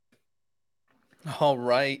All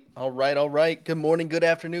right, all right, all right. Good morning, good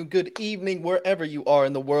afternoon, good evening, wherever you are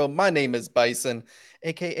in the world. My name is Bison,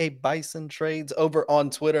 aka Bison Trades, over on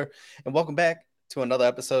Twitter, and welcome back to another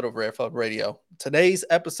episode of Rarefield Radio. Today's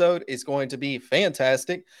episode is going to be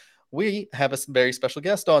fantastic. We have a very special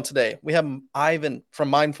guest on today. We have Ivan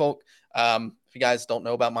from Mindfolk. If you guys don't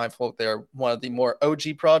know about Mindfolk, they're one of the more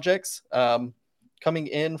OG projects coming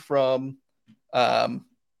in from um,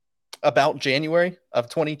 about January of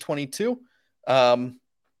 2022. Um,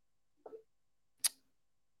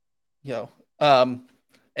 you know, um,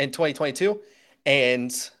 in 2022.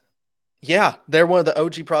 And yeah, they're one of the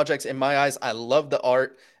OG projects in my eyes. I love the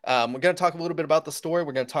art. We're going to talk a little bit about the story.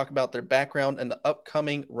 We're going to talk about their background and the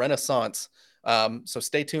upcoming renaissance. So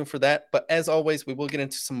stay tuned for that. But as always, we will get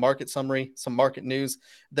into some market summary, some market news,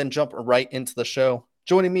 then jump right into the show.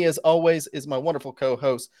 Joining me as always is my wonderful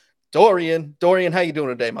co-host, Dorian. Dorian, how you doing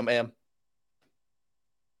today, my man?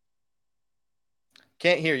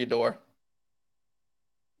 Can't hear you, Dor.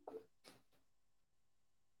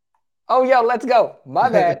 Oh, yo, let's go. My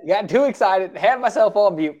bad. Got too excited. Had myself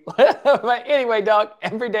on mute. But anyway, dog,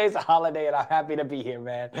 every day's a holiday and I'm happy to be here,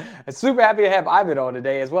 man. I'm super happy to have Ivan on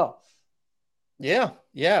today as well. Yeah,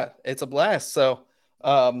 it's a blast.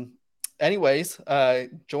 Um,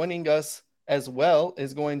 joining us as well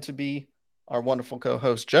is going to be our wonderful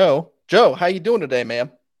co-host Joe. Joe, how you doing today,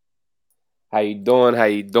 man? How you doing? How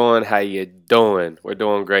you doing? How you doing? We're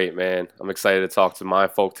doing great, man. I'm excited to talk to my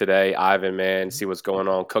folk today, Ivan, man. See what's going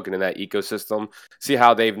on, cooking in that ecosystem. See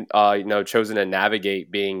how they've, chosen to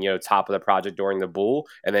navigate being, top of the project during the bull,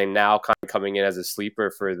 and then now kind of coming in as a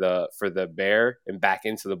sleeper for the bear and back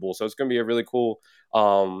into the bull. So it's going to be a really cool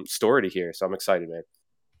story to hear. So I'm excited, man.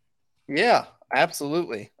 Yeah,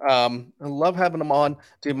 absolutely. I love having them on.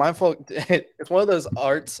 Dude, Mindfolk, it's one of those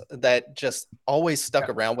arts that just always stuck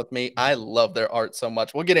Yeah. around with me. I love their art so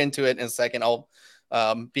much. We'll get into it in a second. I'll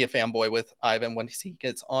be a fanboy with Ivan when he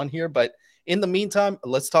gets on here. But in the meantime,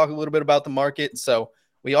 let's talk a little bit about the market. So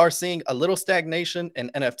we are seeing a little stagnation in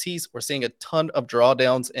NFTs. We're seeing a ton of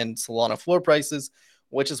drawdowns in Solana floor prices,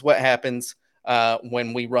 which is what happens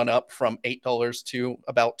when we run up from $8 to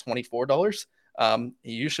about $24.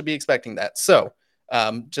 You should be expecting that. So,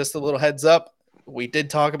 just a little heads up. We did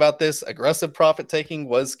talk about this. Aggressive profit taking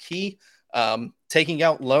was key. Taking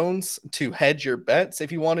out loans to hedge your bets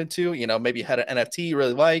if you wanted to. Maybe you had an NFT you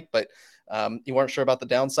really like, but you weren't sure about the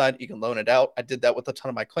downside. You can loan it out. I did that with a ton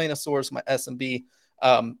of my Clanosaurs, my SMB.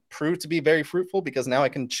 Proved to be very fruitful because now I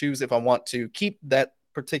can choose if I want to keep that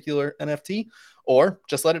particular NFT or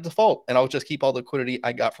just let it default and I'll just keep all the liquidity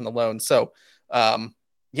I got from the loan. So,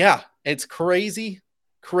 yeah, it's crazy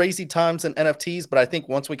times in NFTs, but I think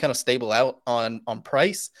once we kind of stable out on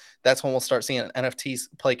price, that's when we'll start seeing NFTs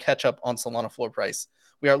play catch up on Solana floor price.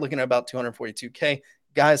 We are looking at about 242K.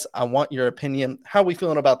 Guys, I want your opinion. How are we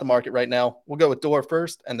feeling about the market right now? We'll go with Dor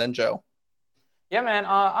first and then Joe. Yeah, man.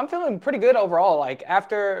 I'm feeling pretty good overall. Like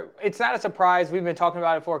after, it's not a surprise. We've been talking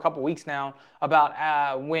about it for a couple weeks now.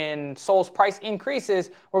 About when Sol's price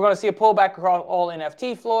increases, we're going to see a pullback across all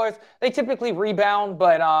NFT floors. They typically rebound,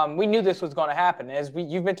 but we knew this was going to happen.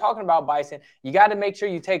 You've been talking about, Bison, you got to make sure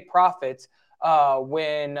you take profits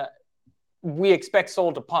when we expect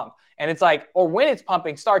Sol to pump. And it's like, or when it's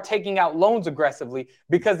pumping, start taking out loans aggressively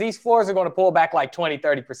because these floors are going to pull back like 20,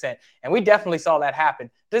 30%. And we definitely saw that happen.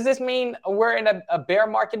 Does this mean we're in a bear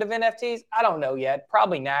market of NFTs? I don't know yet.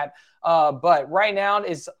 Probably not. But right now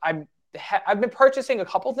I've been purchasing a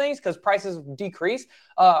couple things because prices decrease.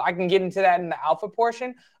 I can get into that in the alpha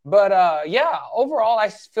portion. But yeah, overall, I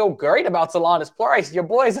feel great about Solana's price. Your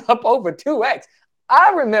boy's up over 2x. I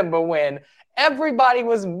remember when everybody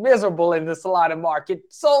was miserable in the Solana market.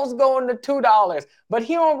 Sol's going to $2. But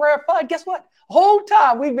here on Rare Fud, guess what? Whole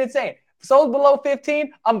time we've been saying, Sol's below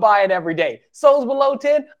 15, I'm buying every day. Sol's below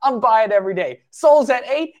 10, I'm buying every day. Sol's at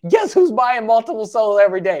 8, guess who's buying multiple Sols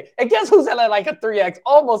every day? And guess who's at like a 3x,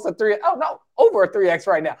 almost a 3x, oh no, over a 3x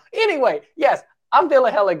right now. Anyway, yes, I'm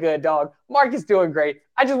feeling hella good, dog. Market's doing great.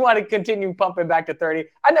 I just want to continue pumping back to 30.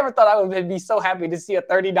 I never thought I would be so happy to see a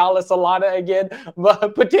 $30 Solana again,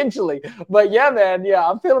 but potentially. But yeah, man, yeah,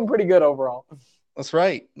 I'm feeling pretty good overall. That's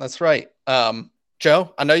right. That's right.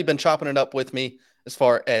 Joe, I know you've been chopping it up with me as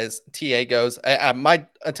far as TA goes. My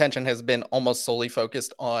attention has been almost solely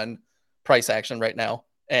focused on price action right now,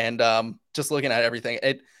 and just looking at everything.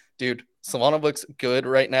 Dude, Solana looks good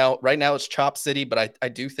right now. Right now it's Chop City, but I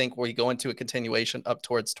do think we go into a continuation up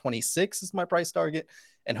towards 26 is my price target,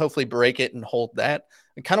 and hopefully break it and hold that.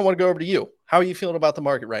 I kind of want to go over to you. How are you feeling about the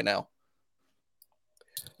market right now?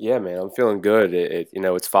 Yeah, man, I'm feeling good.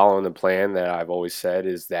 It's following the plan that I've always said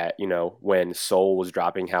is that, when Sol was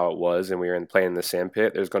dropping how it was and we were playing in the sand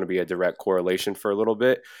pit, there's going to be a direct correlation for a little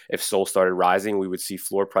bit. If Sol started rising, we would see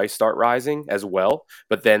floor price start rising as well.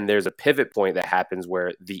 But then there's a pivot point that happens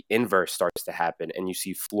where the inverse starts to happen and you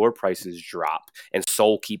see floor prices drop and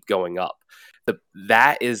Sol keep going up.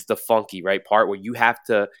 That is the funky right part where you have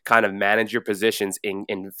to kind of manage your positions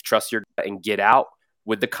and trust your gut and get out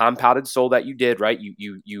with the compounded SOL that you did, right?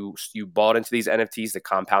 You bought into these NFTs to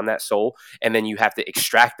compound that SOL, and then you have to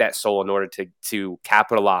extract that SOL in order to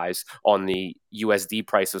capitalize on the USD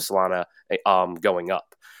price of Solana going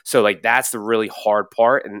up. So like that's the really hard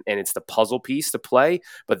part, and it's the puzzle piece to play.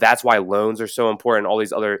 But that's why loans are so important. All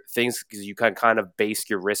these other things because you can kind of base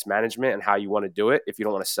your risk management and how you want to do it if you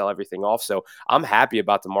don't want to sell everything off. So I'm happy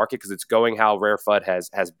about the market because it's going how Rare FUD has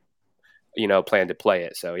planned to play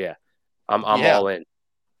it. So yeah, I'm all in.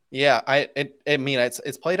 Yeah, I mean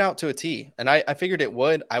it's played out to a T, and I figured it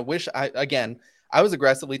would. I wish I was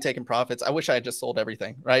aggressively taking profits. I wish I had just sold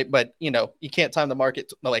everything, right? But you can't time the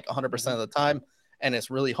market like 100% of the time, and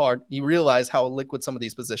it's really hard. You realize how liquid some of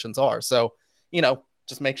these positions are. So,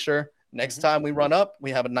 just make sure next time we run up,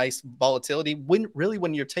 we have a nice volatility.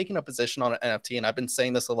 When you're taking a position on an NFT, and I've been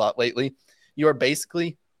saying this a lot lately, you are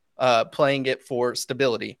basically playing it for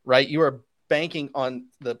stability, right? You are banking on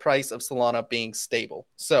the price of Solana being stable.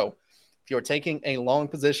 So if you're taking a long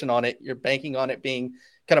position on it, you're banking on it being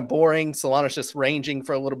kind of boring. Solana's just ranging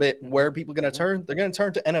for a little bit. Where are people going to turn? They're going to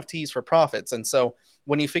turn to NFTs for profits. And so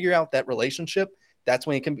when you figure out that relationship, that's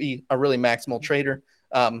when you can be a really maximal trader.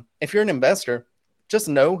 If you're an investor, just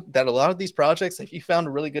know that a lot of these projects, if you found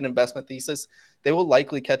a really good investment thesis, they will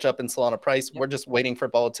likely catch up in Solana price. We're just waiting for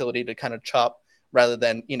volatility to kind of chop rather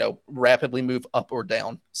than, rapidly move up or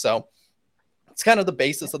down. So it's kind of the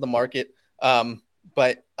basis of the market.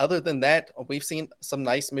 But other than that, we've seen some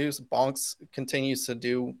nice moves. Bonks continues to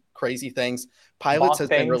do crazy things. Pilots has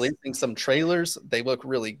been releasing some trailers. They look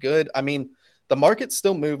really good. I mean, the market's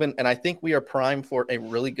still moving, and I think we are primed for a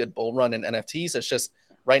really good bull run in NFTs. It's just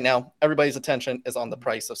right now, everybody's attention is on the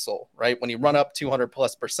price of SOL, right? When you run up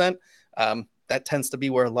 200+%, that tends to be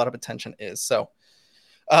where a lot of attention is. So,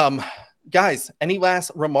 guys, any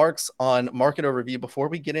last remarks on market overview before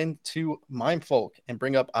we get into Mindfolk and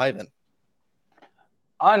bring up Ivan?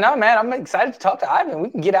 Oh, no, man. I'm excited to talk to Ivan.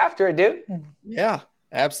 We can get after it, dude. Yeah,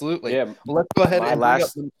 absolutely. Yeah. Well, let's go ahead and bring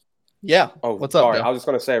up. Yeah. Oh, what's sorry. up? I was just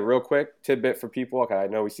going to say a real quick tidbit for people. Okay, I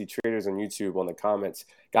know we see traders on YouTube on the comments.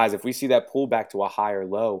 Guys, if we see that pullback to a higher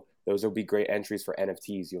low, those will be great entries for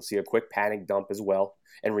NFTs. You'll see a quick panic dump as well.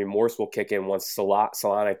 And remorse will kick in once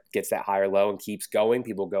Solana gets that higher low and keeps going.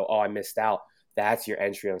 People go, oh, I missed out. That's your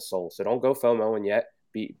entry on Sol. So don't go FOMOing yet.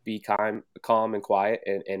 Be calm and quiet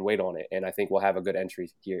and wait on it. And I think we'll have a good entry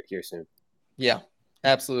here soon. Yeah,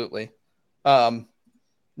 absolutely. No,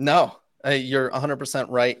 you're 100%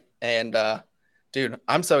 right. And dude,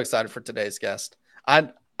 I'm so excited for today's guest.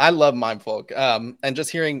 I love Mindfolk. And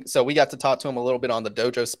just hearing, so we got to talk to him a little bit on the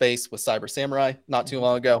dojo space with Cyber Samurai not too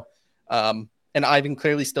long ago. And Ivan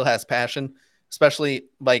clearly still has passion, especially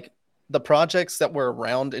like the projects that were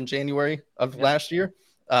around in January of last year.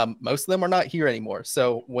 Most of them are not here anymore.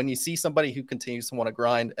 So when you see somebody who continues to want to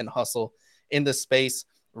grind and hustle in this space,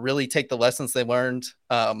 really take the lessons they learned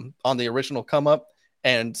on the original come up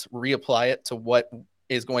and reapply it to what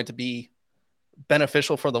is going to be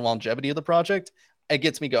beneficial for the longevity of the project, it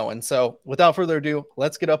gets me going. So without further ado,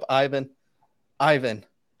 let's get up Ivan. Ivan,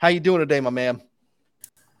 how you doing today, my man?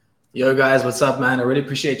 Yo guys, what's up, man? I really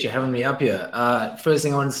appreciate you having me up here. First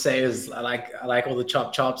thing I want to say is I like all the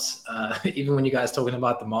chops. Even when you guys talking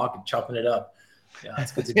about the market, chopping it up. Yeah,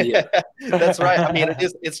 it's good to be here. That's right. I mean,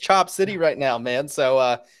 it's Chop City right now, man.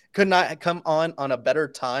 So could not come on a better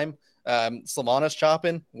time. Solana's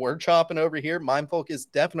chopping. We're chopping over here. Mindfolk is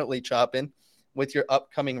definitely chopping with your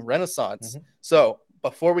upcoming Renaissance. So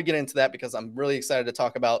before we get into that, because I'm really excited to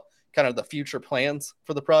talk about kind of the future plans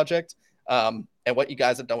for the project and what you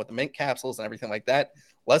guys have done with the mint capsules and everything like that,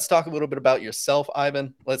 let's talk a little bit about yourself,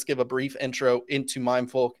 Ivan. Let's give a brief intro into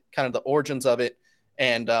Mindfolk, kind of the origins of it,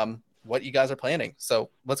 and what you guys are planning. So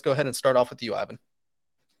let's go ahead and start off with you, Ivan.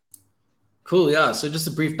 Cool. Yeah. So just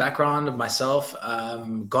a brief background of myself.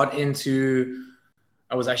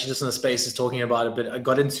 I was actually just in the spaces talking about it, but I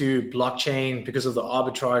got into blockchain because of the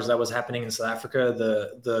arbitrage that was happening in South Africa,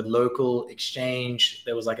 the local exchange.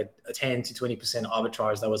 There was like a 10 to 20%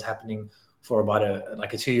 arbitrage that was happening for about a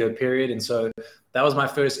 2-year period. And so that was my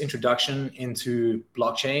first introduction into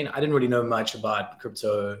blockchain. I didn't really know much about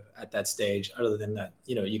crypto at that stage, other than that,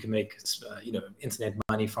 you can make, internet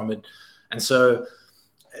money from it. And so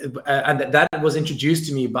and that was introduced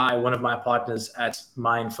to me by one of my partners at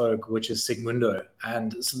Mindfolk, which is Sigmundo.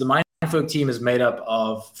 And so the Mindfolk team is made up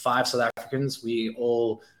of 5 South Africans. We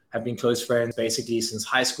all have been close friends basically since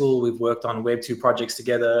high school. We've worked on Web2 projects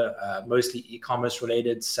together, mostly e-commerce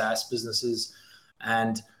related SaaS businesses.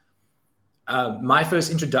 And my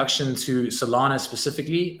first introduction to Solana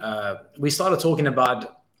specifically, we started talking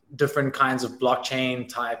about different kinds of blockchain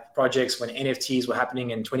type projects when NFTs were happening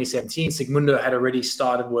in 2017. Sigmundo had already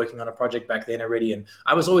started working on a project back then already. And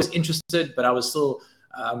I was always interested, but I was still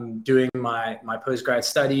doing my postgrad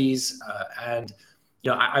studies. And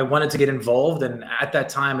I wanted to get involved. And at that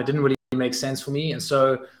time, it didn't really make sense for me. And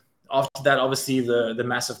so after that, obviously the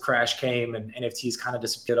massive crash came and NFTs kind of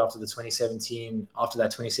disappeared after that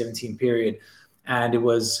 2017 period. And it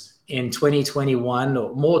was in 2021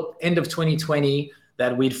 or more end of 2020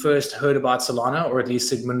 that we'd first heard about Solana, or at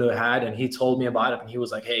least Sigmundo had, and he told me about it. And he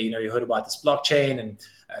was like, hey, you heard about this blockchain and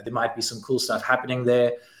there might be some cool stuff happening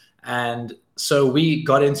there. And so we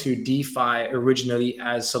got into DeFi originally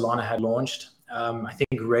as Solana had launched. I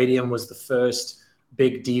think Radium was the first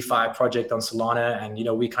big DeFi project on Solana. And,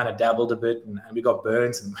 we kind of dabbled a bit and we got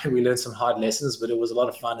burned and we learned some hard lessons, but it was a lot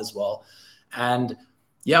of fun as well. And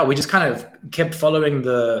yeah, we just kind of kept following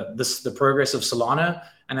the progress of Solana.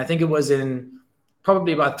 And I think it was in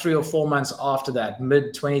probably about 3 or 4 months after that,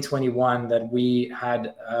 mid 2021, that we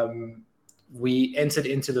entered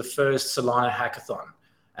into the first Solana hackathon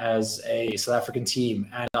as a South African team.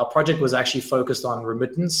 And our project was actually focused on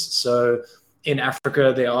remittance. So in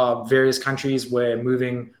Africa, there are various countries where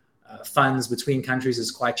moving funds between countries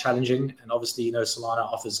is quite challenging. And obviously, Solana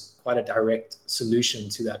offers quite a direct solution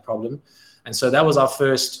to that problem. And so that was our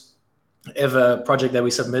first ever project that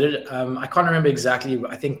we submitted. I can't remember exactly.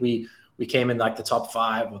 I think we came in like the top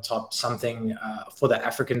 5 or top something for the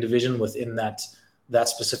African division within that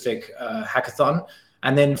specific hackathon.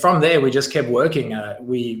 And then from there, we just kept working.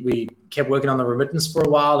 We kept working on the remittance for a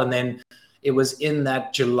while. And then it was in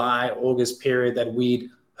that July, August period that we'd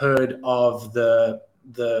heard of the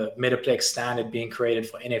Metaplex standard being created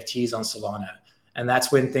for NFTs on Solana. And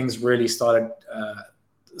that's when things really started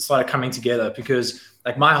coming together, because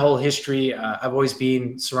like my whole history, I've always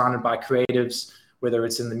been surrounded by creatives, whether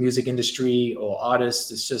it's in the music industry or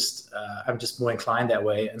artists. It's just, I'm just more inclined that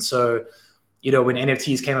way. And so, when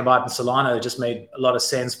NFTs came about in Solana, it just made a lot of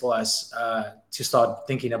sense for us to start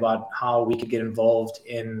thinking about how we could get involved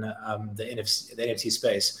in the NFT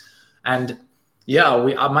space. And yeah,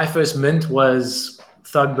 my first mint was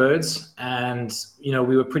Thugbirds, and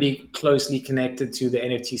we were pretty closely connected to the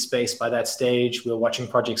NFT space by that stage. We were watching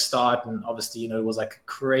projects start, and obviously, it was like a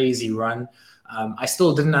crazy run. I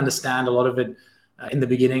still didn't understand a lot of it in the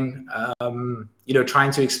beginning.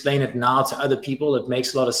 Trying to explain it now to other people, it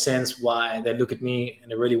makes a lot of sense why they look at me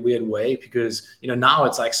in a really weird way, because now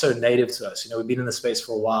it's like so native to us. We've been in the space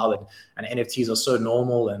for a while, and NFTs are so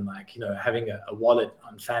normal, and like having a wallet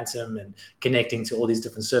on Phantom and connecting to all these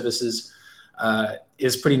different services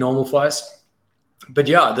is pretty normal for us. But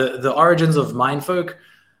yeah, the origins of Mindfolk,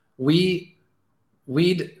 we'd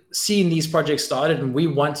seen these projects started, and we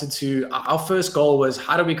wanted to, our first goal was,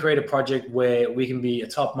 how do we create a project where we can be a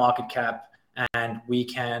top market cap and we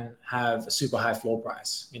can have a super high floor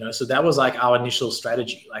price? So that was like our initial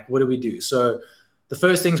strategy. Like, what do we do? So the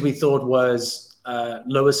first things we thought was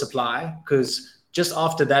lower supply, because just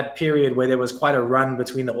after that period where there was quite a run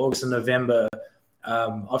between the August and November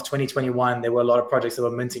of 2021, there were a lot of projects that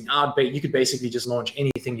were minting out, but you could basically just launch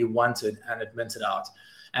anything you wanted and it minted out.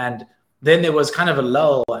 And then there was kind of a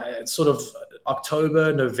lull, sort of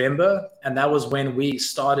October, November, and that was when we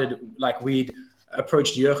started, like we'd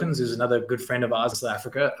approached Jurgens, who's another good friend of ours in South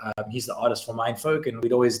Africa. He's the artist for Mindfolk, and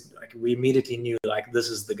we immediately knew, like, this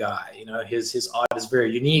is the guy. His art is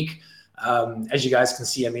very unique. As you guys can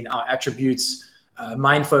see, our attributes,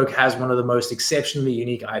 Mindfolk has one of the most exceptionally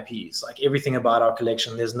unique IPs. Like, everything about our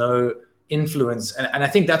collection, there's no influence. And I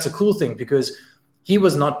think that's a cool thing, because he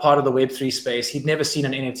was not part of the Web3 space. He'd never seen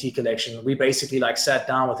an NFT collection. We basically sat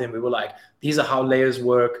down with him. We were like, these are how layers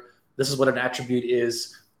work. This is what an attribute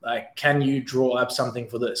is. Like, can you draw up something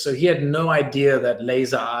for this? So he had no idea that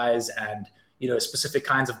laser eyes and, specific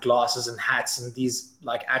kinds of glasses and hats and these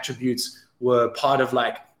attributes were part of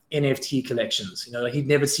NFT collections. He'd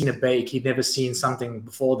never seen a bake. He'd never seen something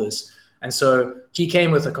before this. And so he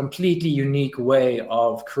came with a completely unique way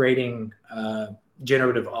of creating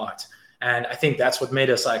generative art. And I think that's what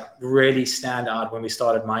made us really stand out when we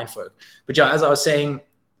started Mindfolk. But yeah, as I was saying,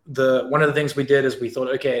 one of the things we did is we thought,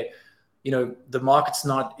 okay, the market's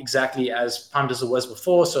not exactly as pumped as it was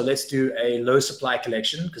before, so let's do a low supply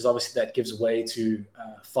collection, because obviously that gives way to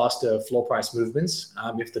faster floor price movements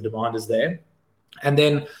if the demand is there. And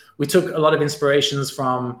then we took a lot of inspirations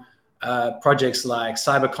from projects like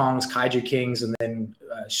CyberKong's Kaiju Kings, and then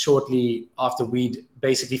shortly after we'd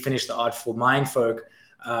basically finished the art for Mindfolk,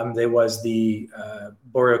 there was the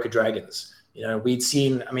Boryoka Dragons. We'd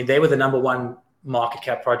seen, they were the #1 market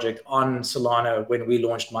cap project on Solana when we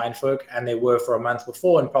launched Mindfolk, and they were for a month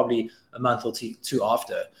before and probably a month or two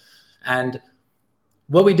after. And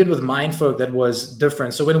what we did with Mindfolk that was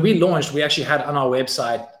different. So when we launched, we actually had on our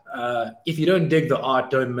website, if you don't dig the art,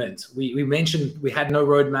 don't mint. We mentioned we had no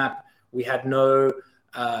roadmap. We had no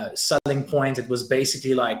selling point. It was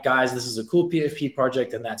basically like, guys, this is a cool PFP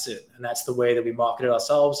project, and that's it. And that's the way that we marketed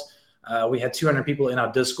ourselves. We had 200 people in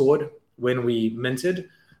our Discord when we minted.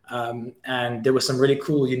 And there were some really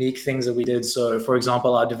cool, unique things that we did. So, for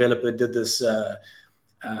example, our developer did this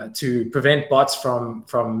to prevent bots from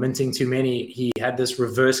minting too many. He had this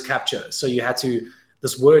reverse capture. So you had to,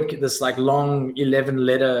 this like long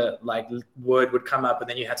 11-letter like word would come up, and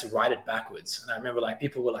then you had to write it backwards. And I remember like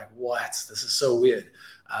people were like, "What? This is so weird,"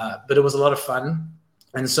 but it was a lot of fun.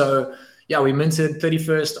 And so yeah, we minted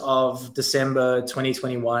 31st of December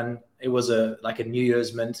 2021. It was a New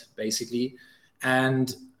Year's mint basically,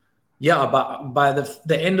 and yeah, by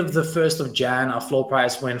the end of the 1st of Jan, our floor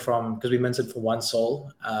price went from, because we minted for 1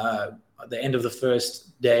 Sol, the end of the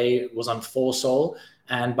first day was on 4 Sol.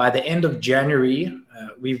 And by the end of January,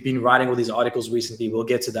 we've been writing all these articles recently. We'll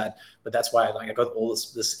get to that, but that's why I got all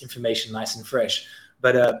this information nice and fresh.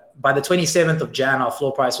 But by the 27th of Jan, our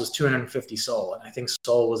floor price was 250 Sol, and I think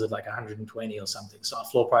Sol was at like 120 or something. So our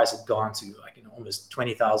floor price had gone to almost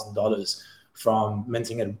 $20,000 from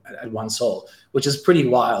minting at 1 Sol, which is pretty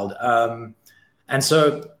wild. And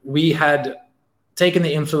so we had taken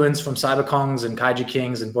the influence from CyberKongs and Kaiju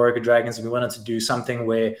Kings and Boryoka Dragons, and we wanted to do something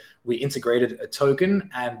where we integrated a token,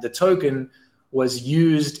 and the token was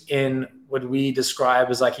used in what we describe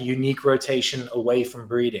as like a unique rotation away from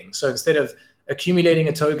breeding. So instead of accumulating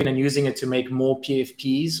a token and using it to make more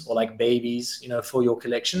PFPs or like babies, for your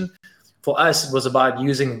collection, for us, it was about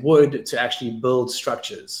using wood to actually build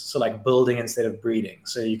structures. So like building instead of breeding.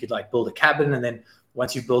 So you could like build a cabin, and then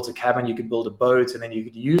once you built a cabin, you could build a boat, and then you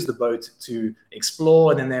could use the boat to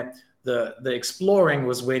explore. And then the exploring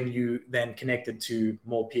was when you then connected to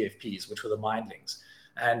more PFPs, which were the mindlings.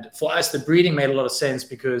 And for us, the breeding made a lot of sense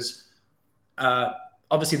because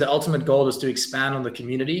obviously the ultimate goal is to expand on the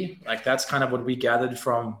community. Like that's kind of what we gathered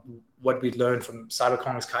from what we learned from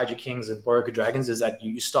CyberKong's Kaiju Kings and Boryoka Dragons, is that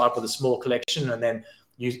you start with a small collection, and then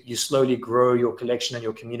you slowly grow your collection and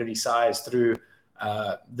your community size through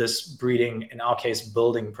this breeding, in our case,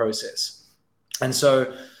 building process. And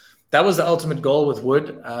so that was the ultimate goal with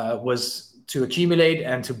wood, was to accumulate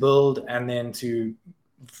and to build, and then to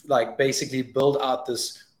like basically build out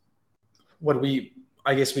this, what we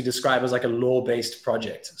describe as like a lore-based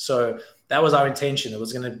project. So that was our intention. It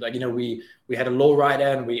was going to, we had a lore writer,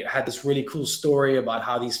 and we had this really cool story about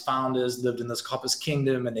how these founders lived in this Copper's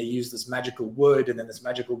kingdom, and they used this magical wood, and then this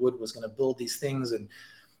magical wood was going to build these things. And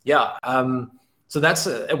yeah, so that's,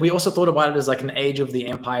 we also thought about it as like an Age of the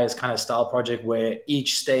Empires kind of style project, where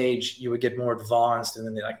each stage you would get more advanced, and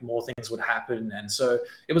then like more things would happen. And so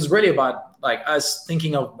it was really about like us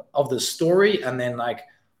thinking of the story, and then like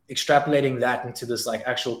extrapolating that into this like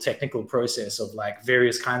actual technical process of like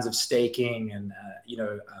various kinds of staking and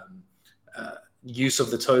use of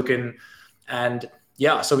the token. And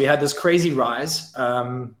yeah, so we had this crazy rise,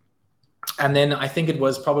 and then I think it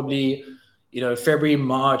was probably February,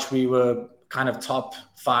 March, we were kind of top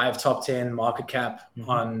 5, top 10 market cap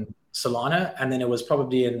on Solana, and then it was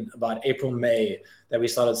probably in about April, May that we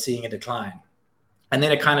started seeing a decline. And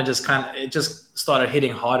then it just started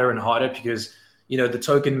hitting harder and harder because the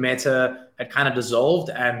token meta had kind of dissolved,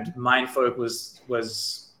 and Mindfolk was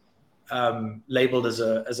labeled as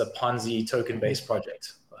a Ponzi token-based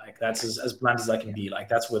project. Like that's as blunt as I can be. Like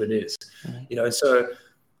that's what it is. And so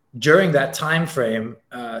during that time frame,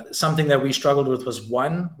 something that we struggled with was,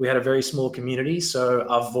 one, we had a very small community, so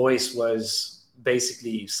our voice was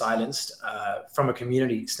basically silenced from a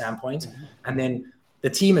community standpoint. And then the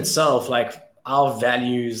team itself, like our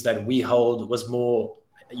values that we hold, was more,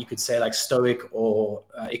 you could say, like stoic or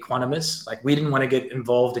equanimous. Like we didn't want to get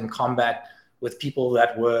involved in combat with people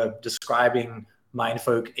that were describing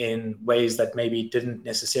Mindfolk in ways that maybe didn't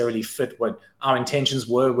necessarily fit what our intentions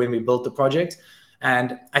were when we built the project.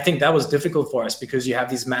 And I think that was difficult for us because you have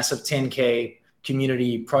these massive 10K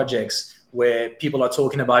community projects where people are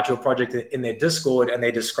talking about your project in their Discord, and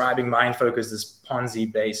they're describing Mindfolk as this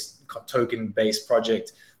Ponzi-based, token-based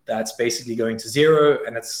project that's basically going to zero,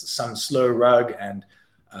 and it's some slow rug. And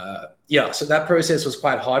so that process was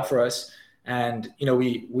quite hard for us. And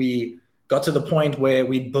we got to the point where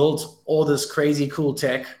we built all this crazy cool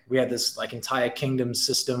tech. We had this like entire kingdom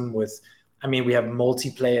system with, I mean, we have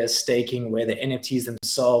multiplayer staking where the NFTs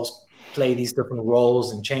themselves play these different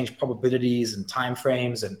roles and change probabilities and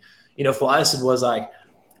timeframes. And, you know, for us, it was like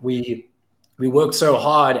we worked so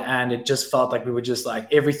hard, and it just felt like we were just like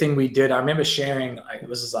everything we did. I remember sharing, like,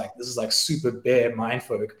 this is like super bare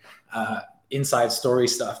Mindfolk inside story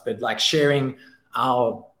stuff, but like sharing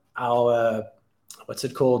our what's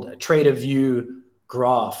it called, a trader view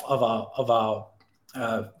graph of our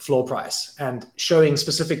floor price, and showing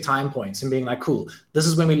specific time points and being like, cool, this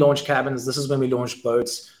is when we launched cabins, this is when we launched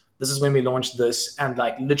boats, this is when we launched this, and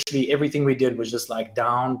like literally everything we did was just like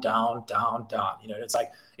down, down, down, down. You know, it's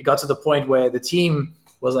like it got to the point where the team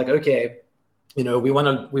was like, okay, you know, we want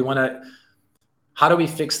to, how do we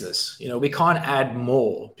fix this? You know, we can't add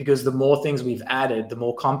more, because the more things we've added, the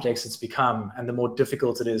more complex it's become and the more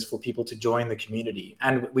difficult it is for people to join the community.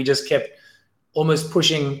 And we just kept almost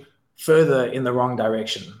pushing further in the wrong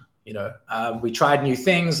direction. You know, we tried new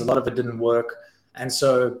things, a lot of it didn't work. And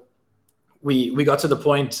so we got to the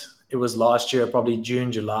point, it was last year, probably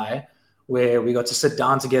June, July, where we got to sit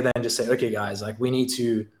down together and just say, okay, guys, like we need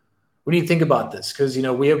to think about this, because, you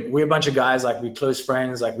know, we're a bunch of guys, like we're close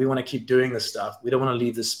friends, like we want to keep doing this stuff. We don't want to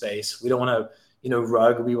leave this space. We don't want to, you know,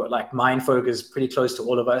 rug. We were like, Mindfolk is pretty close to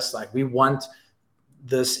all of us. Like we want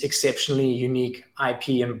this exceptionally unique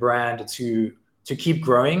IP and brand to keep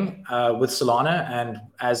growing with Solana, and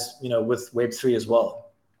as you know, with Web3 as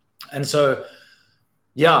well. And so,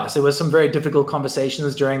 yeah, so there was some very difficult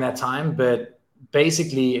conversations during that time, but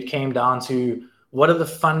basically it came down to what are the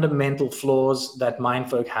fundamental flaws that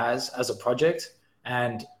Mindfolk has as a project,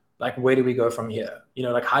 and like, where do we go from here? You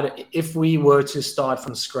know, like if we were to start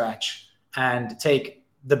from scratch and take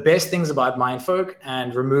the best things about Mindfolk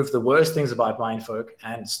and remove the worst things about Mindfolk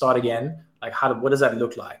and start again, like what does that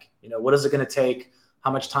look like? You know, what is it going to take?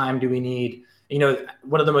 How much time do we need? You know,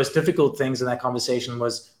 one of the most difficult things in that conversation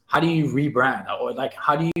was, how do you rebrand, or like,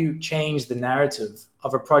 how do you change the narrative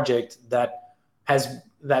of a project that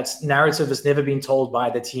narrative has never been told by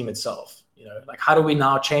the team itself? You know, like, how do we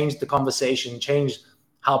now change the conversation, change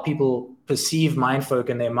how people perceive Mindfolk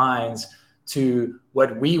in their minds to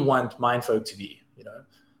what we want Mindfolk to be, you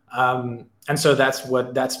know? And so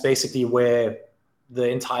that's basically where the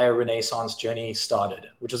entire Renaissance journey started,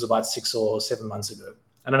 which was about 6 or 7 months ago.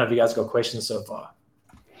 I don't know if you guys got questions so far.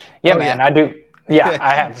 Yeah, man, yeah. I do. Yeah,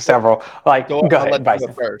 I have several. Like, go ahead,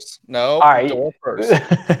 Bison. First. No, all right. Door first.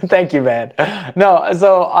 Thank you, man. No,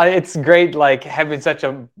 so it's great, like, having such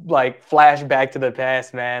a like flashback to the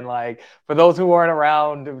past, man. Like, for those who weren't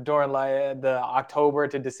around during like the October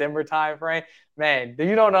to December timeframe, man,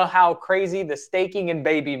 you don't know how crazy the staking and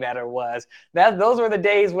baby matter was. Those were the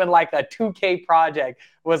days when like a 2K project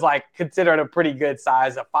was like considered a pretty good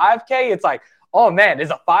size. A 5K, it's like, oh man,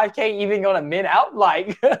 is a 5K even going to min out?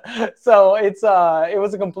 Like, so it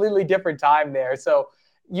was a completely different time there. So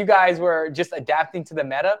you guys were just adapting to the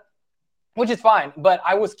meta, which is fine. But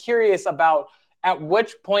I was curious about, at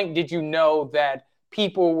which point did you know that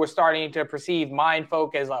people were starting to perceive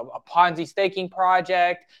Mindfolk as a Ponzi staking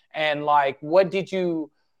project? And like,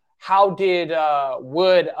 how did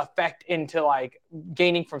Wood affect into like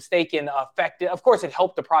gaining from staking affected? Of course, it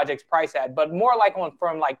helped the project's price ad, but more like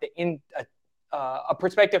from like a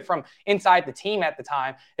perspective from inside the team at the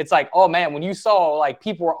time. It's like, oh man, when you saw like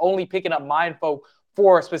people were only picking up Mindfolk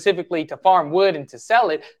for specifically to farm wood and to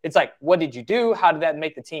sell it, it's like, what did you do? How did that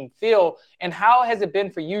make the team feel? And how has it been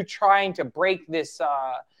for you trying to break this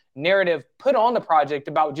narrative put on the project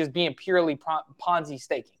about just being purely Ponzi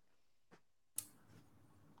staking?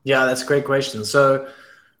 Yeah, that's a great question. So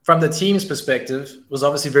from the team's perspective, it was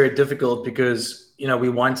obviously very difficult because, you know, we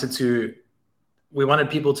wanted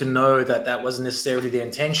people to know that that wasn't necessarily the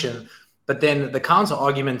intention. But then the counter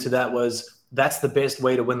argument to that was, that's the best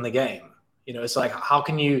way to win the game. You know, it's like, how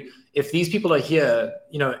can you, if these people are here,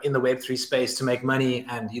 you know, in the Web3 space to make money,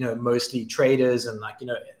 and, you know, mostly traders, and like, you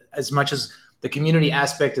know, as much as the community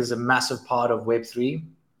aspect is a massive part of Web3,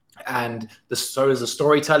 and so is the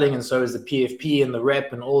storytelling, and so is the PFP and the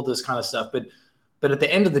rep and all this kind of stuff. But at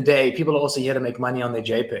the end of the day, people are also here to make money on their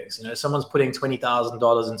JPEGs. You know, if someone's putting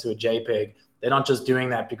 $20,000 into a JPEG, they're not just doing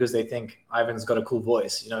that because they think Ivan's got a cool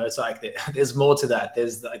voice. You know, it's like there's more to that.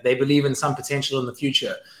 They believe in some potential in the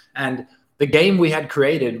future. And the game we had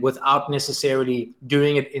created, without necessarily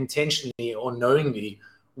doing it intentionally or knowingly,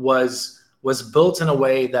 was built in a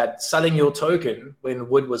way that selling your token when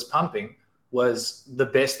Wood was pumping was the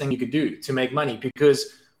best thing you could do to make money,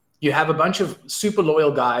 because you have a bunch of super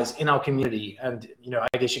loyal guys in our community, and, you know,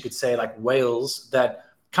 I guess you could say like whales, that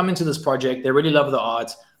come into this project. They really love the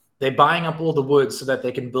art. they're buying up all the wood so that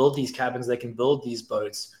they can build these cabins, they can build these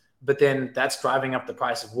boats, but then that's driving up the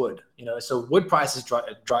price of wood, so wood prices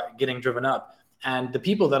getting driven up. And the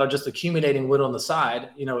people that are just accumulating wood on the side,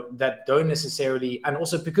 that don't necessarily, and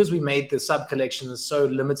also because we made the sub collections so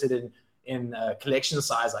limited in collection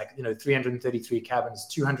size, like 333 cabins,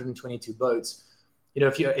 222 boats.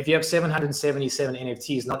 If you have 777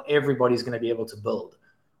 NFTs, not everybody's going to be able to build.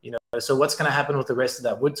 So what's going to happen with the rest of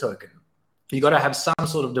that wood token? You got to have some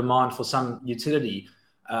sort of demand for some utility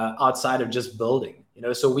outside of just building.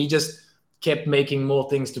 So we just kept making more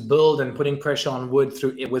things to build and putting pressure on wood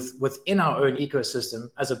within our own ecosystem,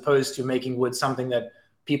 as opposed to making wood something that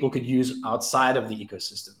people could use outside of the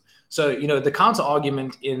ecosystem. So, the counter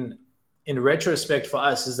argument in retrospect for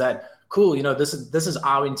us is that, cool, this is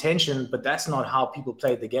our intention, but that's not how people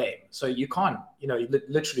play the game. So you can't, you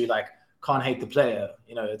literally can't hate the player.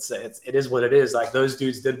 It is what it is. Like, those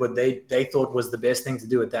dudes did what they thought was the best thing to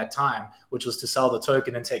do at that time, which was to sell the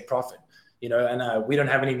token and take profit. And we don't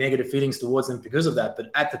have any negative feelings towards them because of that.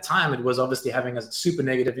 But at the time, it was obviously having a super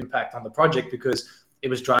negative impact on the project because it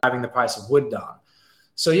was driving the price of wood down.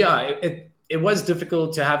 So yeah, it was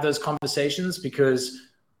difficult to have those conversations because,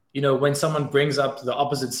 when someone brings up the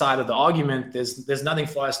opposite side of the argument, there's nothing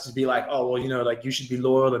for us to be like, oh, well, you should be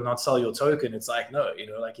loyal and not sell your token. It's like, no,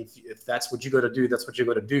 if that's what you got to do, that's what you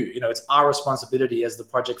got to do. It's our responsibility as the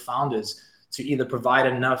project founders to either provide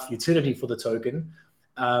enough utility for the token,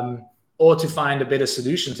 or to find a better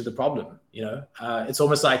solution to the problem. It's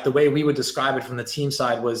almost like the way we would describe it from the team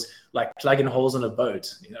side was like plugging holes in a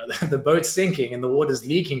boat. The boat's sinking and the water's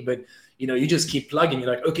leaking, but you just keep plugging.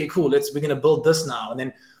 You're like, okay, cool, we're gonna build this now. And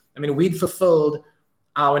then, we'd fulfilled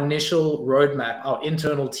our initial roadmap, our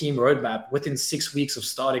internal team roadmap, within 6 weeks of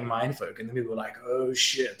starting Mindfolk. And then we were like, oh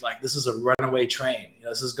shit, this is a runaway train.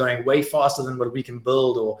 This is going way faster than what we can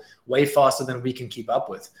build, or way faster than we can keep up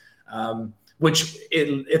with. Which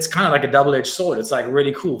it's kind of like a double-edged sword. It's like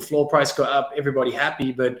really cool. Floor price go up, everybody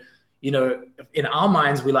happy. But, in our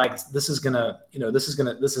minds, we like, this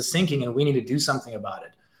is sinking and we need to do something about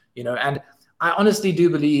it. And I honestly do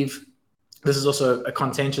believe, this is also a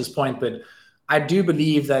contentious point, but I do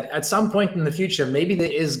believe that at some point in the future, maybe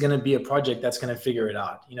there is going to be a project that's going to figure it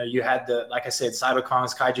out. You had like I said,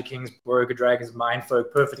 Cyberkongs, Kaiju Kings, Broker Dragons,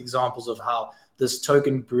 Mindfolk, perfect examples of how this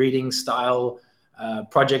token breeding style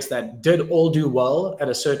projects that did all do well at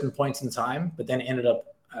a certain point in time, but then ended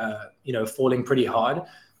up, falling pretty hard.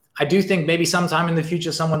 I do think maybe sometime in the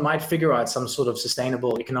future, someone might figure out some sort of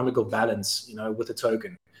sustainable economical balance, with a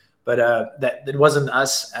token. But that it wasn't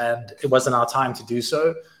us, and it wasn't our time to do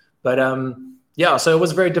so. But yeah, so it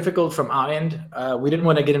was very difficult from our end. We didn't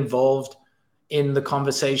want to get involved in the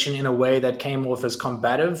conversation in a way that came off as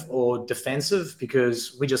combative or defensive,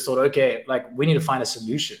 because we just thought, okay, we need to find a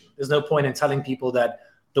solution. There's no point in telling people that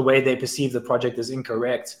the way they perceive the project is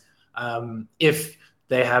incorrect, if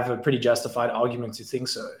they have a pretty justified argument to think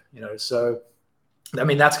so. So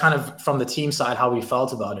that's kind of from the team side how we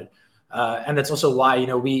felt about it. And that's also why,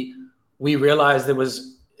 we realized there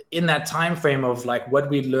was, in that time frame of what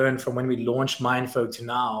we learned from when we launched Mindfolk to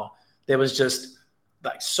now, there was just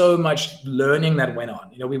so much learning that went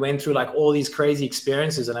on. We went through all these crazy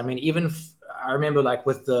experiences. And I remember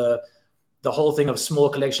with the whole thing of small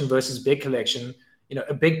collection versus big collection,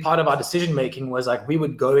 a big part of our decision making was we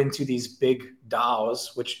would go into these big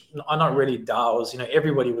DAOs, which are not really DAOs.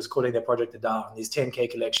 Everybody was calling their project a DAO, these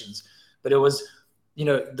 10K collections. But it was,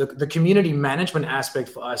 the community management aspect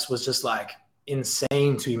for us was just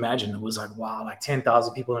insane to imagine. It was wow,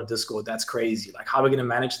 10,000 people in a Discord. That's crazy. how are we going to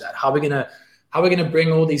manage that? How are we going to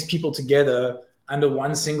bring all these people together under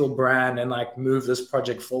one single brand and move this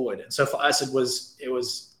project forward? And so for us, it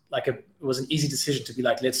was an easy decision to be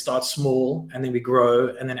let's start small, and then we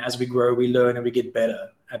grow. And then as we grow, we learn and we get better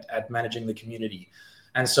at managing the community.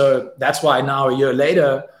 And so that's why now, a year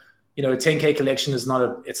later, a 10K collection is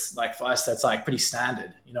not it's for us, that's pretty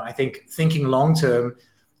standard. I think thinking long-term,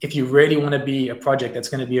 if you really want to be a project that's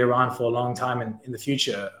going to be around for a long time in the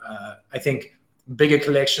future, I think bigger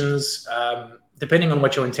collections, depending on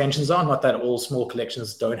what your intentions are, not that all small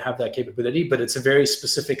collections don't have that capability, but it's a very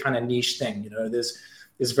specific kind of niche thing.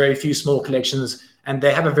 There's very few small collections, and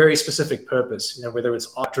they have a very specific purpose, whether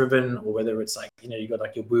it's art driven or whether it's you've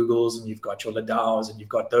got your Boogles and you've got your Ladaos and you've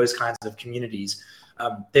got those kinds of communities.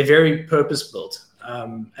 They're very purpose built.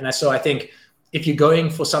 And so I think if you're going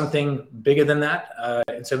for something bigger than that,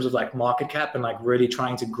 in terms of market cap and really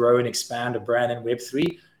trying to grow and expand a brand in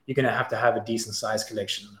Web3, you're going to have a decent sized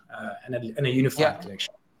collection and a unified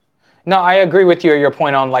collection. No, I agree with you. Your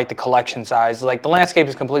point on the collection size. The landscape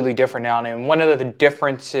is completely different now, and one of the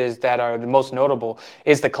differences that are the most notable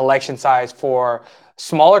is the collection size for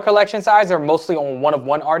smaller collection size are mostly on one of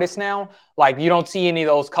one artist now. Like you don't see any of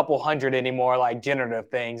those couple hundred anymore, like generative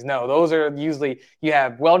things. No, those are usually you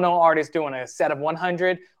have well-known artists doing a set of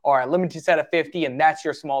 100 or a limited set of 50, and that's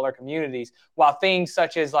your smaller communities. While things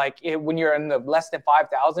such as like when you're in the less than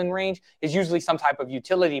 5,000 range is usually some type of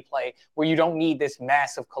utility play where you don't need this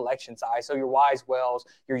massive collection size. So your Wise Wells,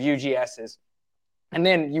 your UGSs. And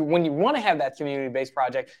then when you want to have that community-based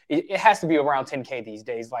project, it has to be around 10K these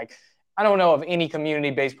days. Like I don't know of any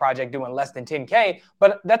community-based project doing less than 10K,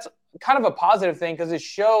 but that's kind of a positive thing because it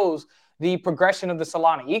shows the progression of the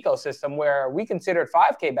Solana ecosystem where we considered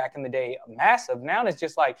 5K back in the day massive. Now it's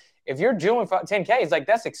just like, if you're doing 10K, it's like,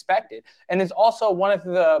 that's expected. And it's also one of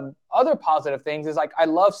the other positive things is like, I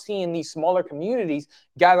love seeing these smaller communities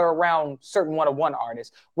gather around certain one-of-one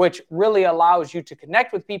artists, which really allows you to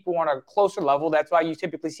connect with people on a closer level. That's why you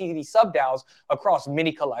typically see these sub-DAOs across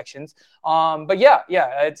many collections. But yeah,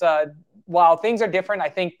 it's while things are different, I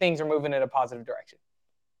think things are moving in a positive direction.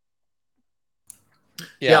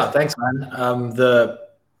 Yeah, thanks, man.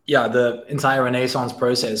 The entire Renaissance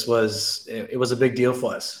process was a big deal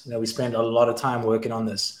for us. We spent a lot of time working on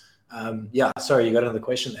this. Sorry, you got another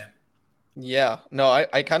question there. Yeah, no,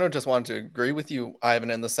 I kind of just wanted to agree with you, Ivan,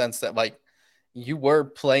 in the sense that like you were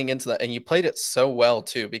playing into that and you played it so well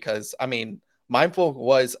too, because I mean,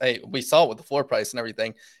 Mindfolk we saw it with the floor price and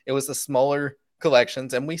everything. It was the smaller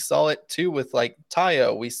collections, and we saw it too with like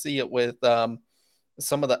Tayo. We see it with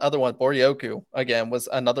some of the other ones. Boryoku again was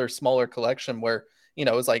another smaller collection where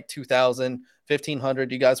it was like 2,000,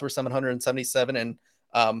 1,500. You guys were 777, and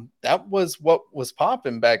that was what was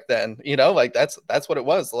popping back then. Like that's what it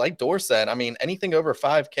was. Like Dor said, I mean, anything over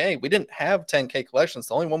 5K, we didn't have 10K collections.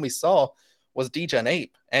 The only one we saw was Degen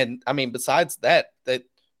Ape, and I mean, besides that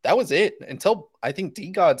was it until I think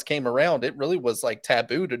DeGods came around. It really was like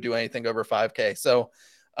taboo to do anything over 5K. So,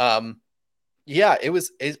 it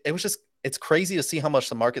was just. It's crazy to see how much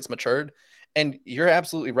the market's matured. And you're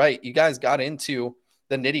absolutely right. You guys got into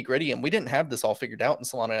the nitty gritty, and we didn't have this all figured out in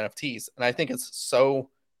Solana NFTs. And I think it's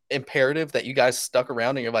so imperative that you guys stuck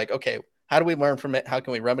around and you're like, okay, how do we learn from it? How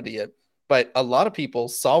can we remedy it? But a lot of people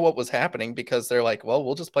saw what was happening because they're like, well,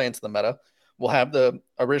 we'll just play into the meta. We'll have the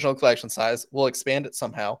original collection size. We'll expand it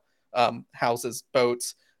somehow. Houses,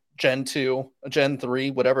 boats, Gen 2, Gen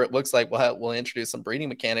 3, whatever it looks like. We'll introduce some breeding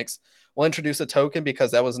mechanics. We'll introduce a token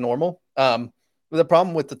because that was normal. The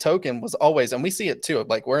problem with the token was always, and we see it too,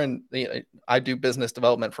 like I do business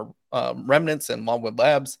development for Remnants and Longwood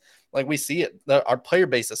Labs. Like we see it, our player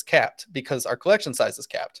base is capped because our collection size is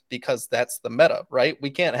capped because that's the meta, right? We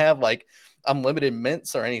can't have like unlimited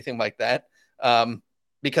mints or anything like that.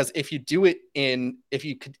 Because if you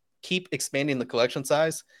could keep expanding the collection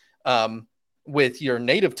size, with your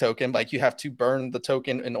native token, like you have to burn the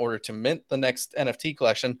token in order to mint the next NFT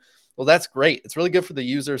collection. Well, that's great. It's really good for the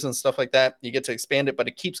users and stuff like that. You get to expand it, but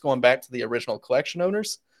it keeps going back to the original collection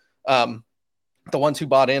owners, the ones who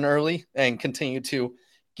bought in early and continue to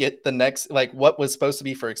get the next, like what was supposed to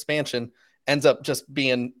be for expansion ends up just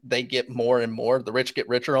being, they get more and more. The rich get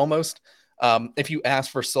richer almost. If you ask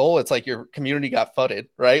for soul, it's like your community got fudded,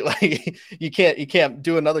 right? Like you can't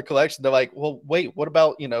do another collection. They're like, well, wait, what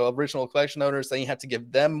about, original collection owners? Then you have to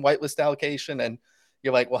give them whitelist allocation. And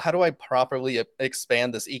you're like, well, how do I properly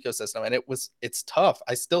expand this ecosystem? And it's tough.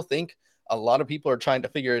 I still think a lot of people are trying to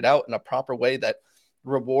figure it out in a proper way that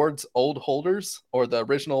rewards old holders or the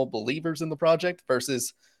original believers in the project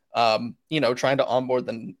versus, trying to onboard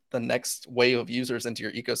the next wave of users into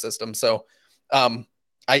your ecosystem. So,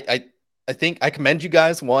 I think I commend you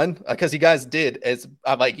guys, one, because you guys did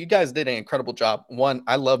an incredible job. One,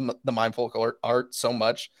 I love the Mindfolk art so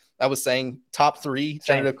much. I was saying top 3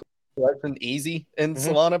 generative collection easy in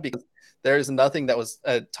Solana because there is nothing that was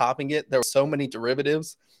topping it. There were so many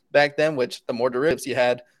derivatives back then, which the more derivatives you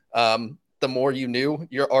had, the more you knew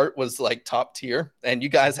your art was like top tier. And you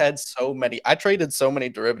guys had so many. I traded so many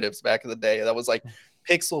derivatives back in the day. That was like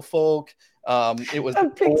Pixel Folk. It was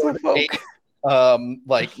Pixel Folk.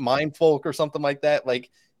 Like Mindfolk or something like that.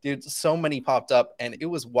 Like, dude, so many popped up and it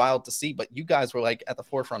was wild to see, but you guys were like at the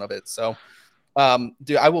forefront of it. So,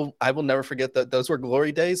 dude, I will never forget that those were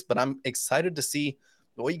glory days, but I'm excited to see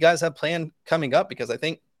what you guys have planned coming up because I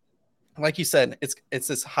think, like you said, it's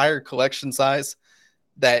this higher collection size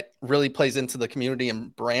that really plays into the community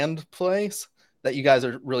and brand plays that you guys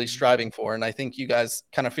are really striving for. And I think you guys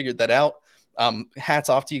kind of figured that out. Hats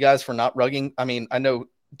off to you guys for not rugging. I mean, I know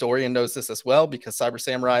Dorian knows this as well because Cyber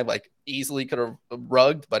Samurai like easily could have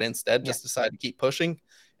rugged, but instead just decided to keep pushing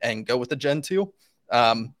and go with the Gen 2.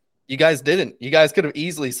 You guys didn't. You guys could have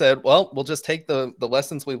easily said, well, we'll just take the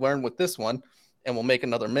lessons we learned with this one and we'll make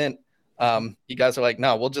another mint. You guys are like,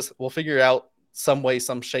 no, we'll figure out some way,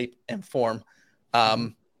 some shape and form.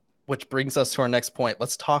 Which brings us to our next point.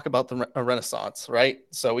 Let's talk about the Renaissance, right?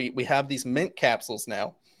 So we have these mint capsules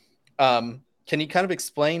now. Can you kind of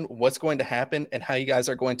explain what's going to happen and how you guys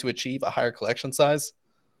are going to achieve a higher collection size?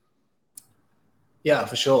 Yeah,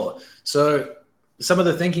 for sure. So some of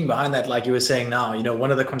the thinking behind that, like you were saying now,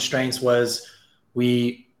 one of the constraints was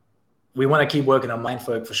we want to keep working on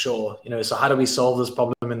Mindfolk for sure. So how do we solve this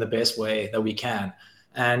problem in the best way that we can?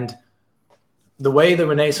 And the way the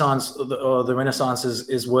Renaissance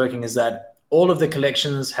is working is that all of the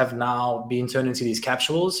collections have now been turned into these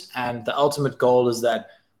capsules, and the ultimate goal is that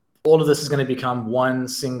all of this is going to become one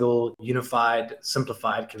single, unified,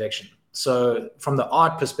 simplified collection. So from the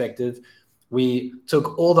art perspective, we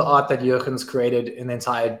took all the art that Jurgen's created in the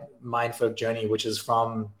entire Mindfolk journey, which is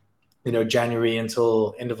from January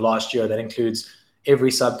until end of last year. That includes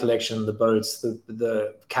every sub collection, the boats,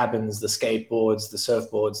 the cabins, the skateboards, the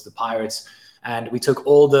surfboards, the pirates. And we took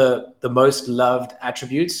all the most loved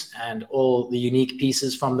attributes and all the unique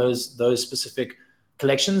pieces from those specific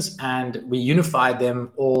collections, and we unified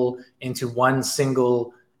them all into one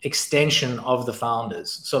single extension of the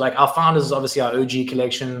founders. So like our founders is obviously our OG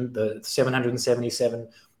collection, the 777.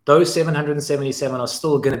 Those 777 are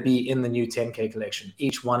still going to be in the new 10K collection,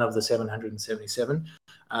 each one of the 777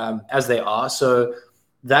 as they are. So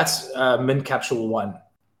that's mint capsule 1.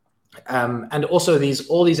 And also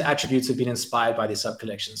all these attributes have been inspired by these sub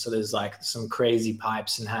collections. So there's like some crazy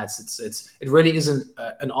pipes and hats. It really isn't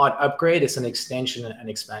an art upgrade. It's an extension and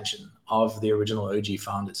expansion of the original OG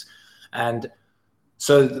founders. And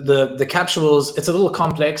so the capsules, it's a little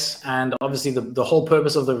complex, and obviously the whole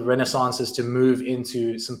purpose of the Renaissance is to move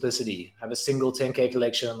into simplicity. Have a single 10K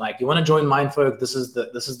collection. Like, you want to join Mindfolk, this is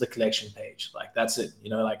the collection page. Like, that's it.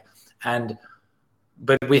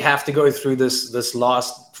 But we have to go through this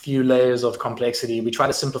last few layers of complexity. We try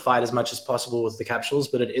to simplify it as much as possible with the capsules,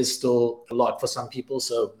 but it is still a lot for some people.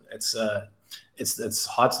 So it's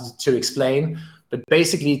hard to explain. But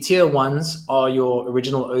basically, tier 1s are your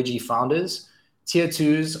original OG founders. Tier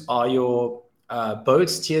 2s are your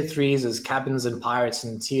boats. Tier 3s is cabins and pirates.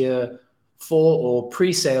 And tier 4 or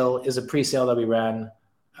pre-sale is a pre-sale that we ran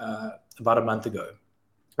about a month ago.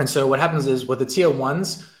 And so what happens is with the tier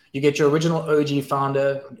 1s, you get your original OG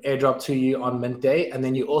founder airdrop to you on mint day, and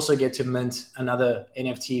then you also get to mint another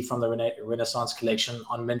NFT from the Renaissance collection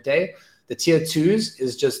on mint day. The tier 2s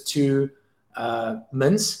is just 2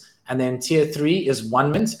 mints, and then tier 3 is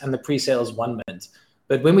 1 mint, and the pre-sale is 1 mint.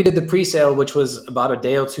 But when we did the pre-sale, which was about a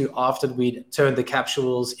day or two after we'd turned the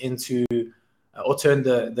capsules into, or turned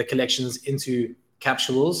the collections into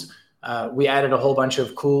capsules, we added a whole bunch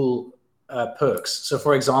of cool perks. So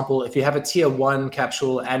for example, if you have a tier 1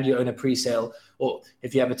 capsule and you own a pre-sale, or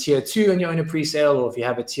if you have a tier 2 and you own a pre-sale, or if you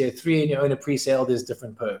have a tier 3 and you own a pre-sale, there's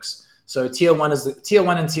different perks. So tier 1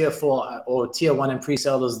 and tier 4, or tier 1 and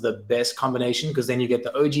pre-sale is the best combination, because then you get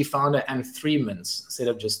the OG founder and 3 mints instead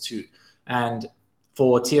of just 2. And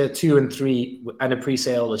for tier 2 and 3 and a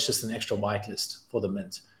pre-sale, it's just an extra whitelist for the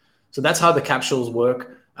mint. So that's how the capsules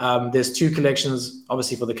work. There's 2 collections,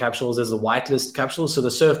 obviously, for the capsules. There's the whitelist capsules. So the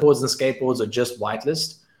surfboards and skateboards are just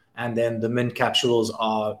whitelist. And then the mint capsules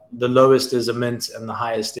are, the lowest is a mint and the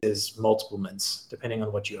highest is multiple mints, depending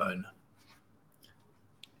on what you own.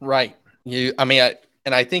 Right.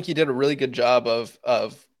 I think you did a really good job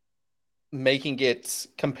of making it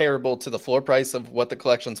comparable to the floor price of what the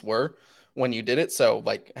collections were when you did it. So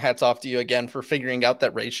like, hats off to you again for figuring out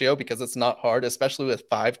that ratio, because it's not hard, especially with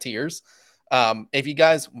 5 tiers. If you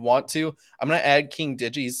guys want to, I'm going to add King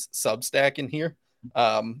Digi's Substack in here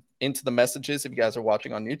into the messages if you guys are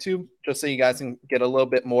watching on YouTube, just so you guys can get a little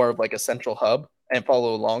bit more of like a central hub and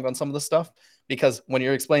follow along on some of the stuff. Because when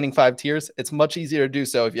you're explaining 5 tiers, it's much easier to do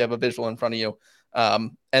so if you have a visual in front of you.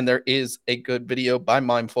 And there is a good video by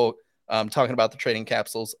Mindfolk talking about the trading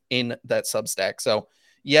capsules in that Substack. So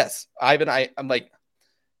yes, Ivan, I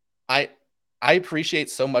appreciate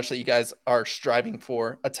so much that you guys are striving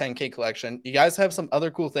for a 10K collection. You guys have some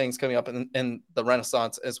other cool things coming up in the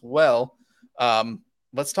Renaissance as well.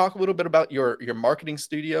 Let's talk a little bit about your marketing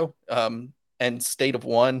studio and State of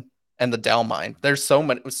One and the DAO Mine. There's so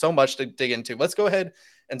much to dig into. Let's go ahead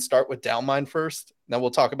and start with DAO Mine first. Then we'll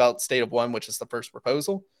talk about State of One, which is the first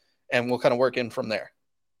proposal, and we'll kind of work in from there.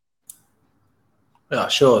 Yeah,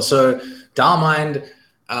 sure. So DAO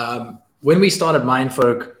Mine, when we started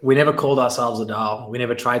Mindfolk, we never called ourselves a DAO. We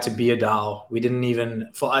never tried to be a DAO. We didn't even,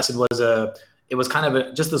 for us, it was kind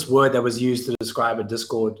of just this word that was used to describe a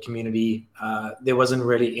Discord community. There wasn't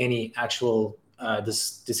really any actual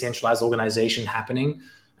this decentralized organization happening.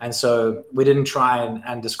 And so we didn't try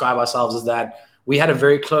and describe ourselves as that. We had a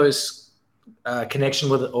very close connection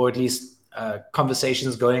with, or at least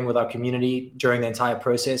conversations going with our community during the entire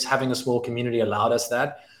process. Having a small community allowed us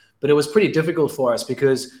that, but it was pretty difficult for us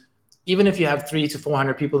because even if you have 300 to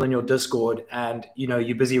 400 people in your Discord and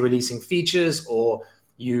you're busy releasing features or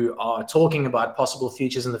you are talking about possible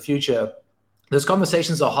features in the future, those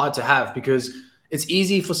conversations are hard to have because it's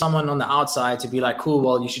easy for someone on the outside to be like, cool,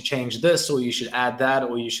 well, you should change this, or you should add that,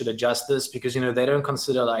 or you should adjust this, because, they don't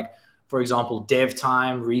consider, like, for example, dev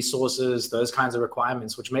time, resources, those kinds of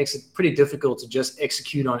requirements, which makes it pretty difficult to just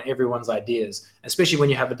execute on everyone's ideas, especially when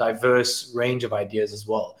you have a diverse range of ideas as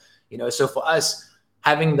well. So for us,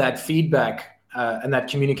 having that feedback and that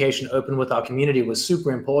communication open with our community was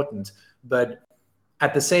super important. But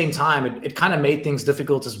at the same time, it kind of made things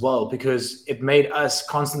difficult as well, because it made us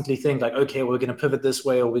constantly think like, okay, we're going to pivot this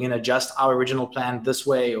way, or we're going to adjust our original plan this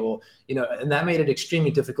way, or, and that made it extremely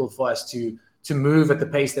difficult for us to move at the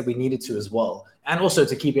pace that we needed to as well. And also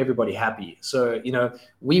to keep everybody happy. So,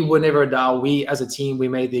 we were never a DAO. We, as a team, we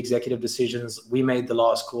made the executive decisions. We made the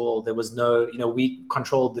last call. There was no, we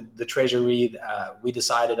controlled the treasury. We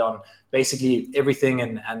decided on basically everything.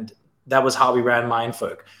 And that was how we ran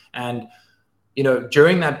Mindfolk. And,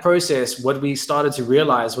 during that process, what we started to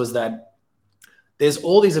realize was that there's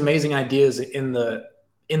all these amazing ideas in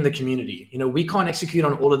the community. We can't execute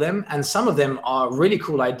on all of them. And some of them are really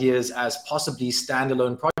cool ideas as possibly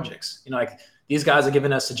standalone projects. Like these guys are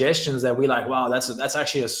giving us suggestions that we're like, wow, that's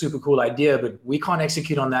actually a super cool idea, but we can't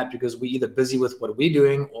execute on that because we're either busy with what we're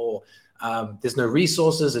doing or there's no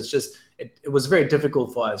resources. It's just, it was very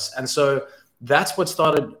difficult for us. And so that's what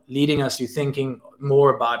started leading us to thinking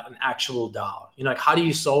more about an actual DAO. Like, how do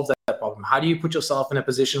you solve that problem? How do you put yourself in a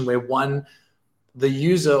position where the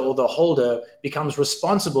user or the holder becomes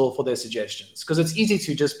responsible for their suggestions? Because it's easy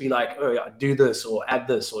to just be like, oh, yeah, do this or add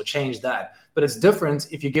this or change that. But it's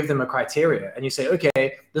different if you give them a criteria and you say,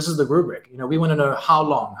 okay, this is the rubric. We want to know how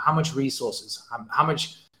long, how much resources, how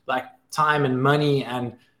much like time and money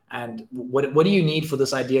and what do you need for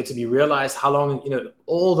this idea to be realized? How long,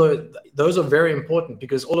 those are very important,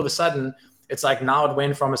 because all of a sudden it's like now it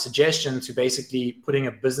went from a suggestion to basically putting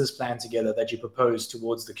a business plan together that you propose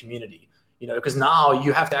towards the community. Because now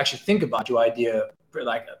you have to actually think about your idea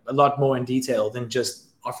like a lot more in detail than just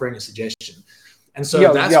offering a suggestion. And so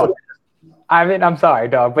I'm sorry,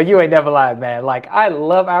 dog, but you ain't never lied, man. Like, I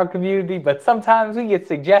love our community, but sometimes we get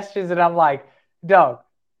suggestions and I'm like, dog,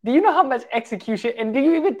 do you know how much execution, and do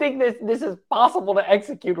you even think this is possible to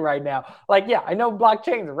execute right now? Like, yeah, I know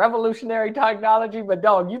blockchain is a revolutionary technology, but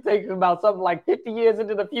dog, you thinking about something like 50 years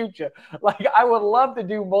into the future. Like, I would love to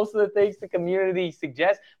do most of the things the community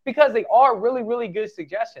suggests because they are really, really good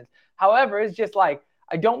suggestions. However, it's just like,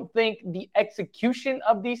 I don't think the execution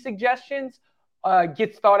of these suggestions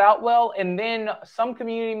gets thought out well. And then some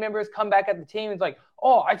community members come back at the team and it's like,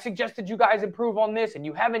 oh, I suggested you guys improve on this and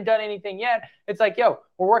you haven't done anything yet. It's like, yo,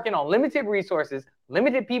 we're working on limited resources,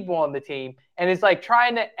 limited people on the team. And it's like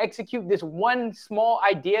trying to execute this one small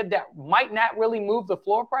idea that might not really move the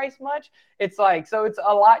floor price much. It's like, so it's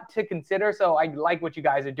a lot to consider. So I like what you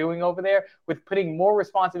guys are doing over there with putting more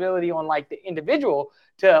responsibility on like the individual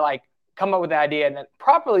to like come up with the idea and then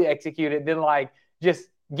properly execute it than like just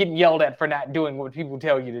getting yelled at for not doing what people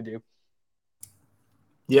tell you to do.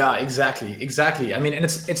 Yeah, exactly. I mean, and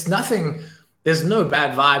it's nothing, there's no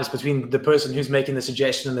bad vibes between the person who's making the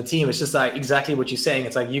suggestion and the team. It's just like exactly what you're saying.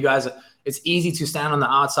 It's like you guys, it's easy to stand on the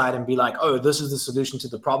outside and be like, oh, this is the solution to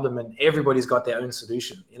the problem. And everybody's got their own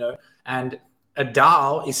solution, and a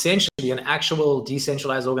DAO, essentially an actual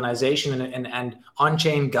decentralized organization and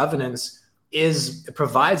on-chain governance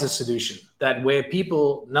provides a solution that where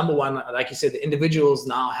people, number one, like you said, the individuals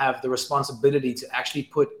now have the responsibility to actually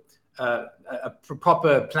put a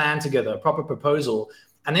proper plan together, a proper proposal,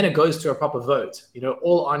 and then it goes to a proper vote,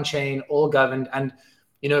 all on chain, all governed. And,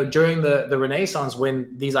 during the Renaissance,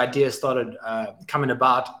 when these ideas started coming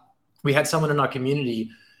about, we had someone in our community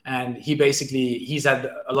and he's had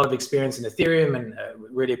a lot of experience in Ethereum and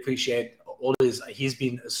really appreciate he's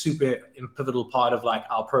been a super pivotal part of like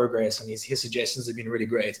our progress, and his suggestions have been really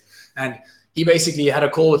great. And he basically had a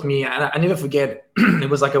call with me, and I never forget, it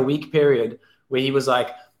was like a week period where he was like,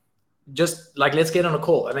 just like, let's get on a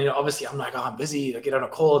call. And then obviously I'm like, oh, I'm busy, I'll get on a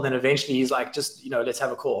call. And then eventually he's like, just, let's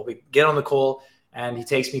have a call. We get on the call and he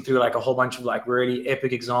takes me through like a whole bunch of like really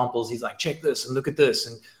epic examples. He's like, check this and look at this.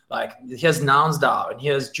 And like, here's Nouns DAO and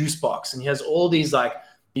here's Juicebox and here's all these like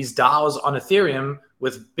these DAOs on Ethereum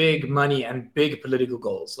with big money and big political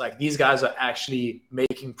goals. Like these guys are actually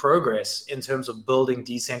making progress in terms of building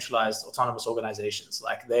decentralized autonomous organizations.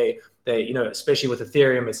 Like they, especially with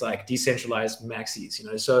Ethereum, it's like decentralized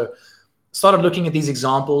maxis, so started looking at these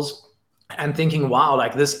examples. and thinking, wow,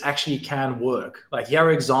 like this actually can work. Like here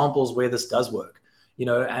are examples where this does work,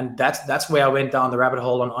 and that's where I went down the rabbit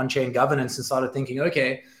hole on-chain governance and started thinking,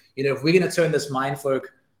 okay, if we're going to turn this Mindfolk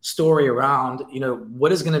story around,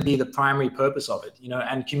 what is going to be the primary purpose of it,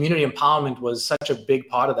 and community empowerment was such a big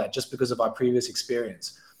part of that just because of our previous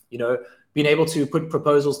experience, being able to put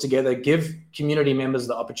proposals together, give community members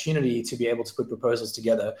the opportunity to be able to put proposals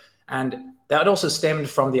together. And that also stemmed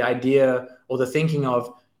from the idea or the thinking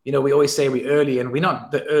of, we always say we're early, and we're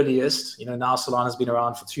not the earliest. Now Solana's been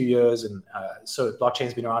around for 2 years, and so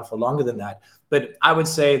blockchain's been around for longer than that. But I would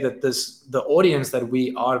say that the audience that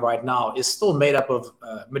we are right now is still made up of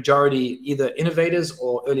majority either innovators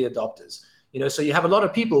or early adopters. So you have a lot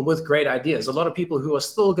of people with great ideas, a lot of people who are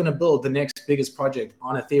still going to build the next biggest project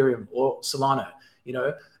on Ethereum or Solana.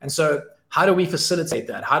 And so how do we facilitate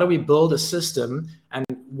that? How do we build a system, and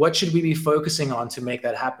what should we be focusing on to make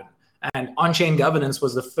that happen? And on-chain governance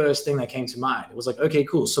was the first thing that came to mind. It was like, okay,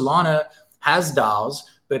 cool. Solana has DAOs,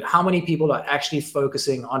 but how many people are actually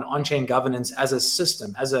focusing on on-chain governance as a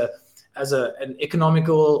system, as an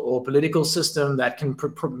economical or political system that can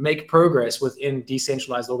make progress within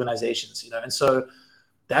decentralized organizations? And so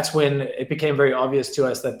that's when it became very obvious to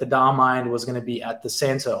us that the DAO mind was going to be at the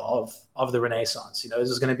center of the renaissance.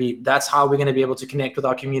 That's how we're going to be able to connect with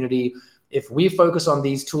our community. If we focus on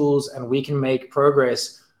these tools and we can make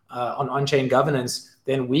progress on-chain governance,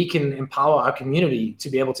 then we can empower our community to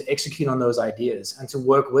be able to execute on those ideas and to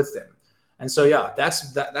work with them. And so, yeah,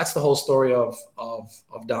 that's the whole story of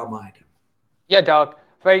DAO Mind. Yeah, dog.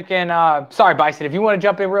 Sorry, Bison, if you want to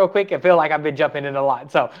jump in real quick, I feel like I've been jumping in a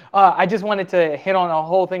lot. So I just wanted to hit on a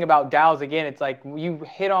whole thing about DAOs again. It's like you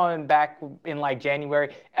hit on back in like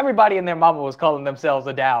January, everybody and their mama was calling themselves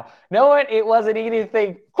a DAO. No, it wasn't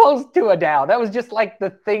anything close to a DAO. That was just like the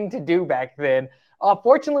thing to do back then.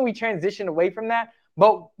 Fortunately, we transitioned away from that,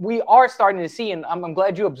 but we are starting to see, and I'm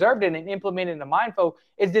glad you observed it and implemented in the Mindfolk,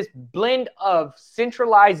 is this blend of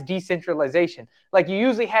centralized decentralization. Like you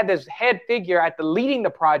usually had this head figure at the leading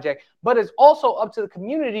the project, but it's also up to the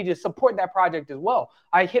community to support that project as well.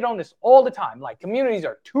 I hit on this all the time. Like communities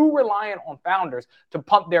are too reliant on founders to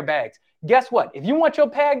pump their bags. Guess what? If you want your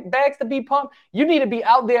bags to be pumped, you need to be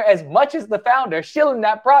out there as much as the founder shilling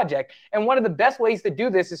that project. And one of the best ways to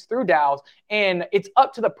do this is through DAOs. And it's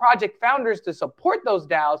up to the project founders to support those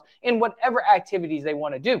DAOs in whatever activities they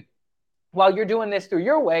want to do. While you're doing this through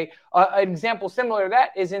your way, an example similar to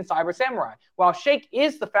that is in Cyber Samurai. While Shake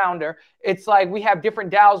is the founder, it's like we have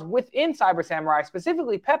different DAOs within Cyber Samurai,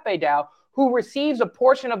 specifically Pepe DAO, who receives a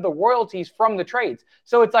portion of the royalties from the trades.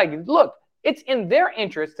 So it's like, look, it's in their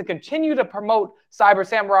interest to continue to promote Cyber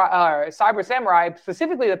Samurai,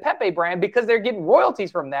 specifically the Pepe brand, because they're getting royalties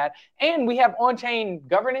from that. And we have on-chain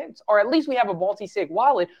governance, or at least we have a multi-sig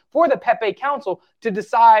wallet for the Pepe Council to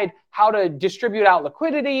decide how to distribute out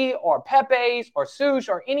liquidity or Pepes or Sush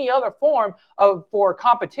or any other form for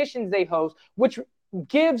competitions they host, which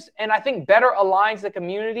gives, and I think better aligns the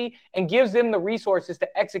community and gives them the resources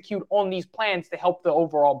to execute on these plans to help the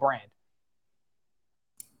overall brand.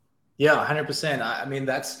 Yeah, 100%. I mean,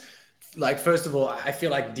 that's like, first of all, I feel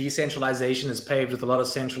like decentralization is paved with a lot of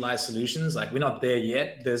centralized solutions. Like we're not there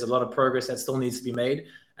yet. There's a lot of progress that still needs to be made.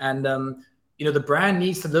 And, the brand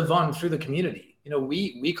needs to live on through the community.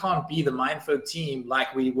 We can't be the Mindfolk team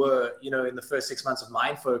like we were, in the first 6 months of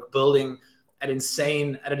Mindfolk, building at an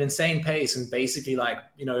insane pace. And basically like,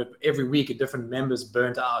 every week a different member's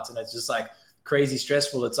burnt out, and it's just like crazy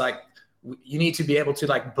stressful. It's like, you need to be able to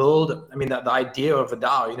like build. I mean, the idea of a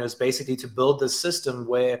DAO, is basically to build this system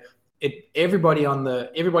where everybody in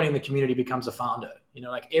the community becomes a founder.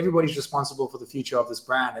 Like everybody's responsible for the future of this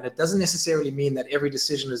brand, and it doesn't necessarily mean that every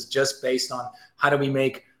decision is just based on how do we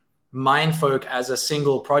make Mindfolk as a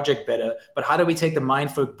single project better, but how do we take the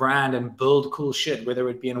Mindfolk brand and build cool shit, whether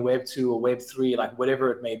it be in Web 2 or Web 3, like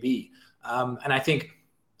whatever it may be. And I think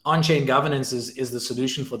on-chain governance is the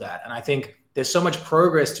solution for that. And I think there's so much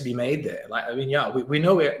progress to be made there. Like, I mean, yeah, we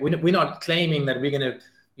know we're not claiming that we're going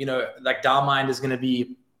to, like DAO Mind is going to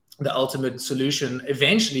be the ultimate solution.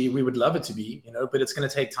 Eventually, we would love it to be, but it's going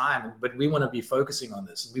to take time. But we want to be focusing on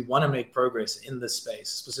this. We want to make progress in this space,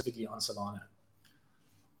 specifically on Solana.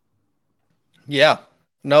 Yeah,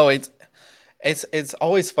 no, it's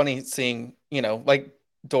always funny seeing, like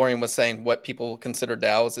Dorian was saying, what people consider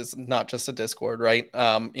DAOs is not just a Discord, right?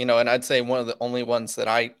 And I'd say one of the only ones that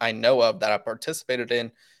I know of that I participated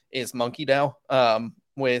in is Monkey DAO.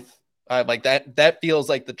 With like that feels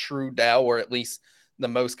like the true DAO, or at least the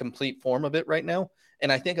most complete form of it right now.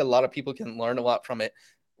 And I think a lot of people can learn a lot from it.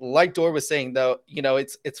 Like Dor was saying, though,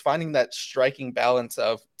 it's finding that striking balance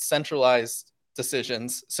of centralized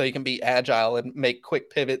decisions so you can be agile and make quick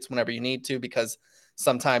pivots whenever you need to, because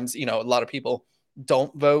sometimes, a lot of people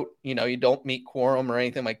don't vote, you don't meet quorum or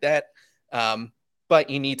anything like that. But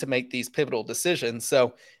you need to make these pivotal decisions.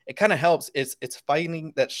 So it kind of helps. It's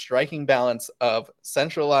finding that striking balance of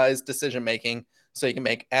centralized decision making so you can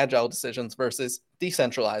make agile decisions versus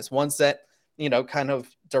decentralized ones that, kind of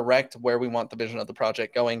direct where we want the vision of the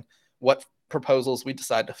project going, what proposals we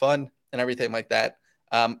decide to fund and everything like that.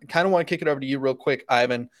 Kind of want to kick it over to you real quick,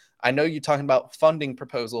 Ivan. I know you're talking about funding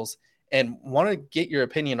proposals and want to get your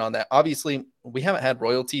opinion on that. Obviously, we haven't had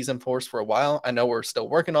royalties enforced for a while. I know we're still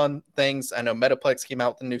working on things. I know Metaplex came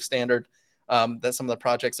out with a new standard that some of the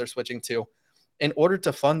projects are switching to. In order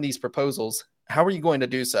to fund these proposals, how are you going to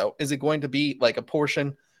do so? Is it going to be like a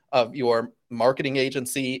portion of your marketing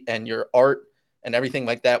agency and your art and everything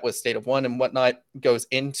like that with State of One and whatnot goes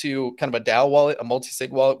into kind of a DAO wallet, a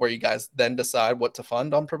multi-sig wallet, where you guys then decide what to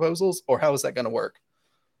fund on proposals? Or how is that going to work?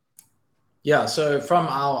 Yeah, so from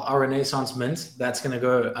our Renaissance Mint, that's going to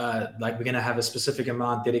go, we're going to have a specific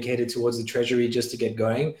amount dedicated towards the treasury just to get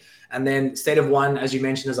going. And then State of One, as you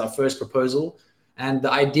mentioned, is our first proposal. And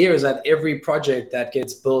the idea is that every project that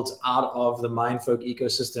gets built out of the Mindfolk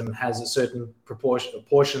ecosystem has a certain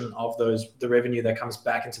portion of the revenue that comes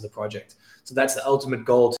back into the project. So that's the ultimate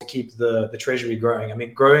goal, to keep the treasury growing. I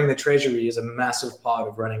mean, growing the treasury is a massive part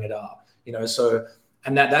of running it up, so.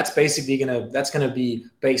 And that's basically gonna be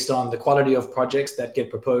based on the quality of projects that get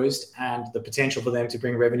proposed and the potential for them to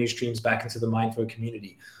bring revenue streams back into the Mindfolk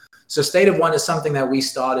community. So State of One is something that we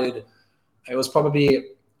started. It was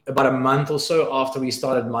probably about a month or so after we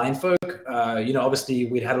started Mindfolk. Obviously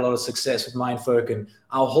we'd had a lot of success with Mindfolk, and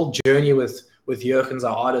our whole journey with Jurgens,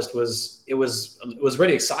 our artist, was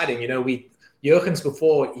really exciting. Jurgens,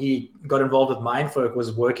 before he got involved with Mindfolk,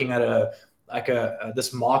 was working at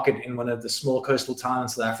this market in one of the small coastal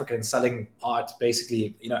towns in South Africa and selling art,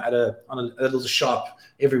 basically, on a little shop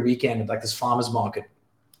every weekend, like this farmer's market.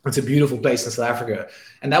 It's a beautiful place in South Africa.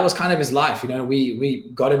 And that was kind of his life.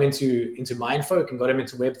 We got him into Mindfolk and got him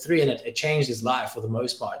into Web3, and it changed his life for the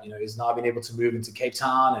most part. He's now been able to move into Cape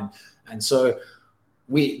Town. And so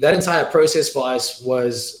that entire process for us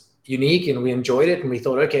was unique, and we enjoyed it, and we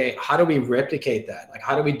thought, okay, how do we replicate that? Like,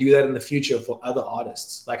 how do we do that in the future for other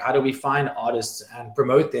artists? Like, how do we find artists and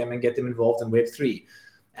promote them and get them involved in Web3?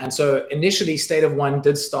 And so initially State of One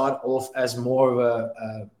did start off as more of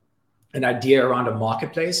an idea around a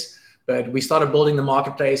marketplace, but we started building the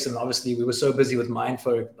marketplace, and obviously we were so busy with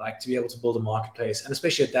Mindfolk, to be able to build a marketplace. And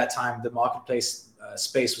especially at that time, the marketplace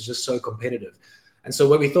space was just so competitive. And so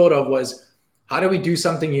what we thought of was, how do we do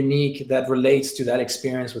something unique that relates to that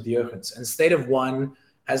experience with Jurgens? And State of One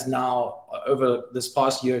has now, over this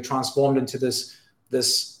past year, transformed into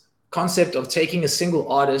this concept of taking a single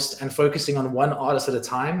artist and focusing on one artist at a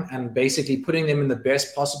time, and basically putting them in the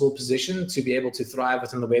best possible position to be able to thrive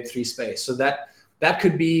within the Web3 space. So that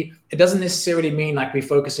could be, it doesn't necessarily mean like we're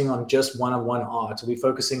focusing on just one-on-one art, or we're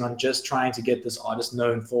focusing on just trying to get this artist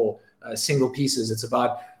known for single pieces. It's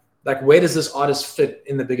about, like, where does this artist fit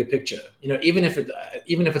in the bigger picture? Even if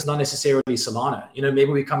it's not necessarily Solana,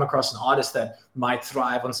 maybe we come across an artist that might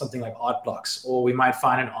thrive on something like Art Blocks, or we might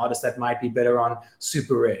find an artist that might be better on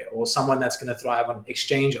Super Rare, or someone that's going to thrive on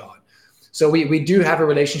exchange art. So we do have a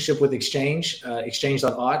relationship with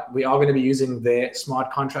exchange.art. We are going to be using their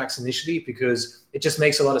smart contracts initially, because it just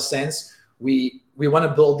makes a lot of sense. We want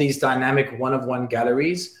to build these dynamic one-of-one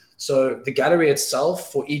galleries. So the gallery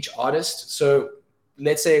itself for each artist. So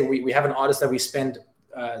let's say we have an artist that we spend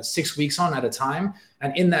 6 weeks on at a time,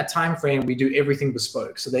 and in that time frame we do everything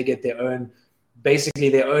bespoke. So they get their own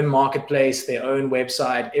marketplace, their own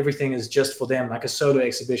website. Everything is just for them, like a solo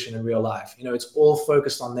exhibition in real life. It's all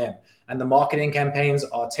focused on them, and the marketing campaigns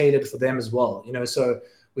are tailored for them as well. So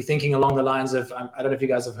we're thinking along the lines of, I don't know if you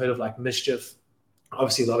guys have heard of like Mischief.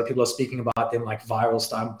 Obviously a lot of people are speaking about them, like viral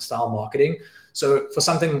style marketing. So for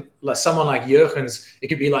someone like Jurgens, it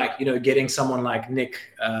could be like, getting someone like Nick,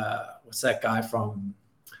 what's that guy from,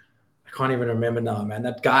 I can't even remember now, man.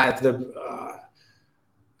 That guy at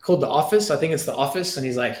called The Office. I think it's The Office. And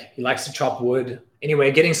he likes to chop wood.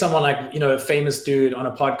 Anyway, getting someone like, a famous dude on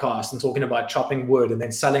a podcast and talking about chopping wood, and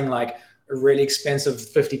then selling like a really expensive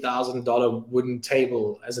 $50,000 wooden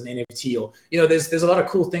table as an NFT, or, there's a lot of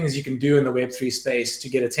cool things you can do in the Web3 space to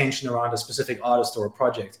get attention around a specific artist or a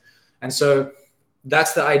project. And so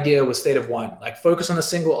that's the idea with State of One, like focus on a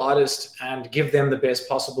single artist and give them the best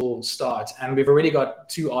possible start. And we've already got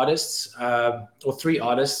 2 artists, or 3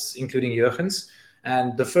 artists, including Jurgens.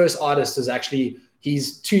 And the first artist is actually,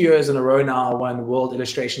 he's 2 years in a row now won World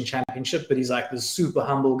Illustration Championship, but he's like this super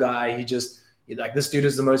humble guy. This dude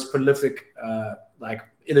is the most prolific,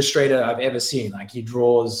 illustrator I've ever seen. Like he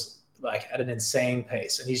draws like at an insane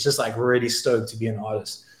pace, and he's just like really stoked to be an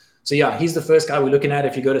artist. So yeah, he's the first guy we're looking at.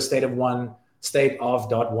 If you go to state of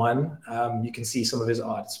 .1, you can see some of his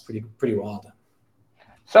art. It's pretty wild.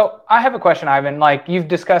 So I have a question, Ivan. Like you've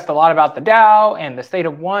discussed a lot about the DAO and the state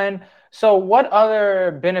of .1. So what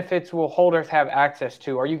other benefits will holders have access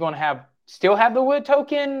to? Are you going to still have the Wood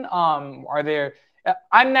token? Are there?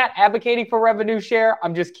 I'm not advocating for revenue share.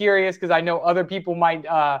 I'm just curious because I know other people might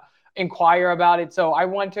inquire about it. So I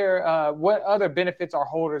wonder what other benefits are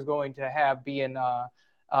holders going to have being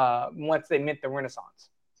once they mint the Renaissance?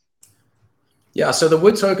 Yeah, so the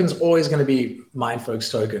Wood token is always going to be Mindfolk's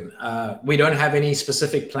token. We don't have any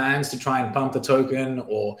specific plans to try and pump the token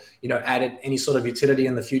or add it any sort of utility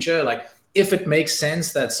in the future. Like if it makes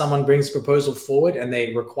sense that someone brings a proposal forward and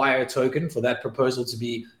they require a token for that proposal to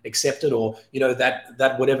be accepted, or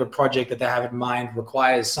that whatever project that they have in mind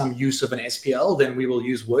requires some use of an SPL, then we will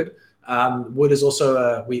use Wood. Wood is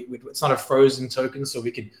also it's not a frozen token, so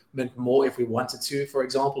we could mint more if we wanted to. For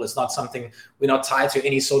example, it's not something, we're not tied to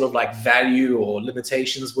any sort of like value or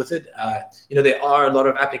limitations with it. There are a lot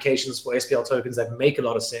of applications for SPL tokens that make a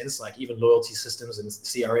lot of sense, like even loyalty systems and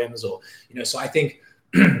CRMs, or so I think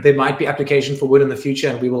there might be application for Wood in the future,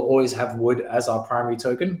 and we will always have Wood as our primary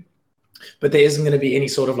token. But there isn't going to be any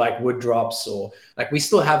sort of like Wood drops, or like we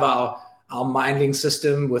still have our mining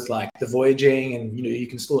system with like the voyaging, and you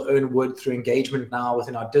can still earn Wood through engagement now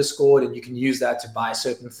within our Discord, and you can use that to buy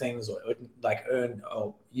certain things or like earn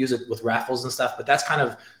or use it with raffles and stuff. But that's kind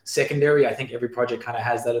of secondary. I think every project kind of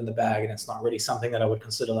has that in the bag, and it's not really something that I would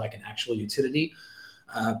consider like an actual utility.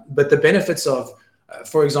 But the benefits of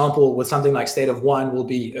for example, with something like State of .1 will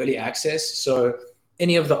be early access. So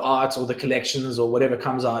any of the art or the collections or whatever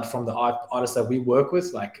comes out from the artists that we work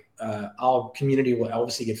with, like our community will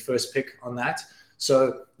obviously get first pick on that.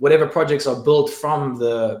 So whatever projects are built from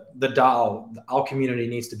the DAO, our community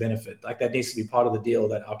needs to benefit. Like that needs to be part of the deal,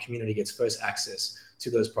 that our community gets first access to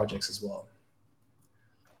those projects as well.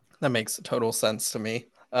 That makes total sense to me.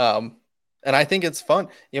 And I think it's fun.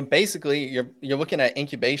 Basically you're looking at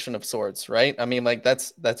incubation of sorts, right? I mean, like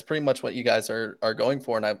that's pretty much what you guys are going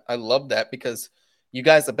for. And I love that, because you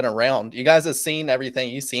guys have been around. You guys have seen everything.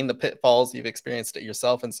 You've seen the pitfalls. You've experienced it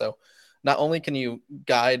yourself. And so not only can you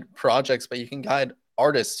guide projects, but you can guide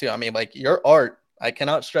artists too. I mean, like your art, I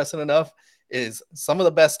cannot stress it enough, is some of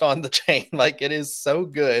the best on the chain. Like it is so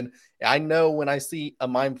good. I know when I see a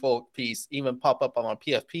Mindfolk piece even pop up on a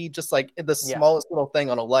PFP, just like the smallest little thing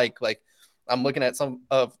on a like I'm looking at some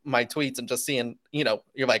of my tweets and just seeing, you're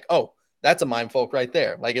like, oh, that's a Mindfolk right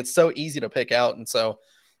there. Like it's so easy to pick out. And so,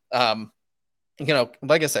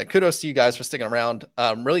 like I said, kudos to you guys for sticking around,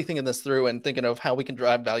 really thinking this through and thinking of how we can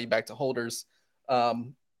drive value back to holders.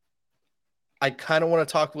 I kind of want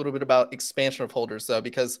to talk a little bit about expansion of holders though,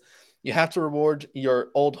 because you have to reward your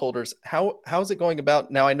old holders. How is it going about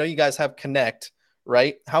now? I know you guys have Connect,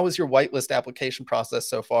 right? How is your whitelist application process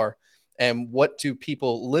so far? And what do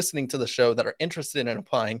people listening to the show that are interested in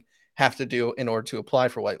applying have to do in order to apply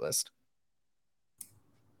for whitelist?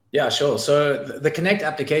 Yeah, sure. So the Connect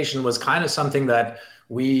application was kind of something that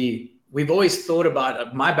we've always thought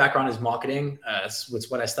about. My background is marketing.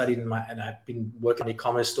 It's what I studied and I've been working in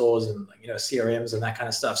e-commerce stores and CRMs and that kind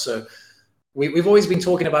of stuff. So we've always been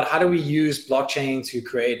talking about how do we use blockchain to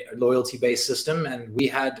create a loyalty-based system. And we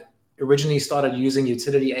had originally started using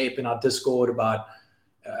Utility Ape in our Discord about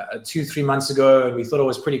 2-3 months ago, and we thought it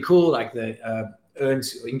was pretty cool, like the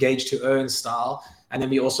engage to earn style. And then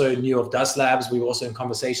we also knew of Dust Labs. We were also in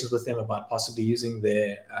conversations with them about possibly using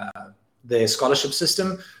their scholarship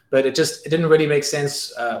system, but it didn't really make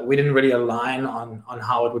sense. We didn't really align on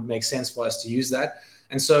how it would make sense for us to use that.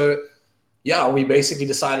 And so, yeah, we basically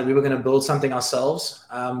decided we were going to build something ourselves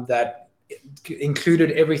that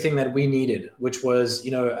included everything that we needed, which was,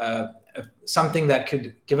 something that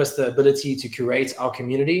could give us the ability to curate our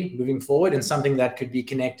community moving forward, and something that could be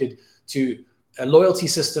connected to a loyalty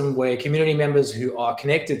system where community members who are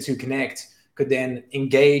connected to Connect could then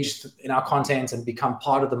engage in our content and become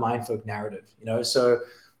part of the Mindfolk narrative. So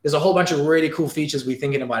there's a whole bunch of really cool features we're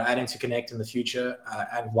thinking about adding to Connect in the future,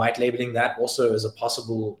 and white labeling that also as a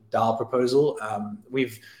possible DAO proposal.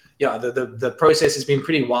 The process has been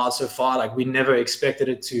pretty wild so far. Like we never expected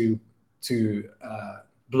it to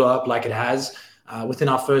blow up like it has. Within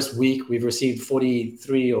our first week, we've received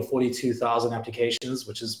 43 or 42,000 applications,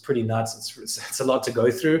 which is pretty nuts. It's a lot to go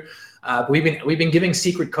through. We've been giving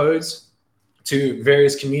secret codes to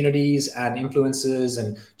various communities and influencers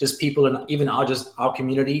and just people, and even our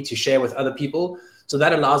community, to share with other people. So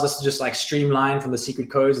that allows us to just like streamline from the secret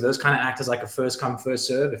codes. Those kind of act as like a first come, first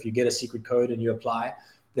serve. If you get a secret code and you apply,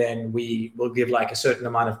 then we will give like a certain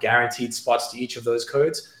amount of guaranteed spots to each of those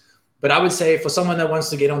codes. But I would say for someone that wants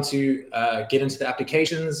to get into the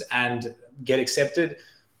applications and get accepted,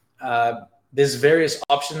 there's various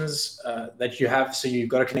options that you have. So you've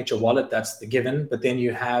got to connect your wallet, that's the given. But then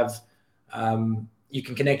you have, you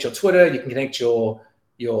can connect your Twitter, you can connect your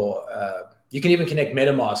you can even connect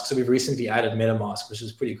MetaMask. So we've recently added MetaMask, which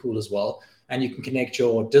is pretty cool as well. And you can connect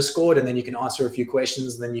your Discord, and then you can answer a few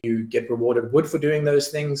questions. And then you get rewarded wood for doing those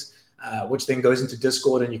things, which then goes into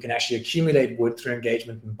Discord, and you can actually accumulate wood through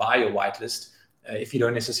engagement and buy your whitelist if you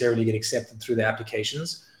don't necessarily get accepted through the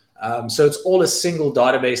applications. So it's all a single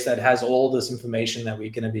database that has all this information that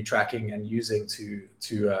we're going to be tracking and using to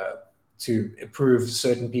approve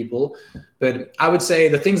certain people. But I would say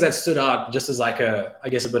the things that stood out just as like a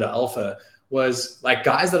bit of alpha was like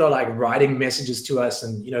guys that are like writing messages to us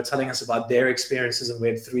and, telling us about their experiences in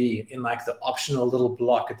Web3 in like the optional little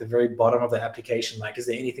block at the very bottom of the application. Like, is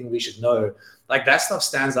there anything we should know? Like that stuff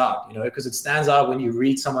stands out, because it stands out when you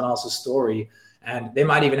read someone else's story, and they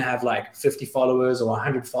might even have like 50 followers or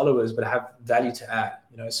 100 followers, but have value to add,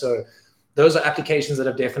 So those are applications that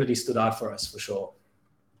have definitely stood out for us for sure.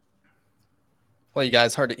 Well, you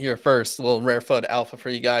guys heard it here first. A little Rarefoot alpha for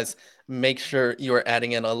you guys. Make sure you are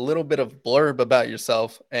adding in a little bit of blurb about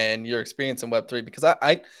yourself and your experience in Web3, because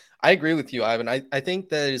I agree with you, Ivan. I think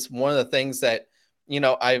that is one of the things that,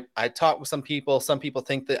 I talk with some people. Some people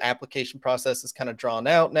think the application process is kind of drawn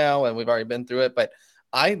out now, and we've already been through it, but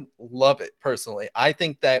I love it personally. I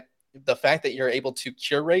think that the fact that you're able to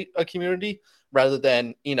curate a community rather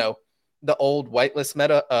than, the old whitelist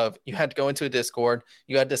meta of you had to go into a Discord,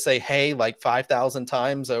 you had to say, hey, like 5,000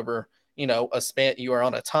 times over, a span, you are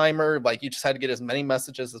on a timer, like you just had to get as many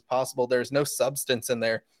messages as possible. There's no substance in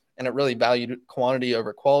there. And it really valued quantity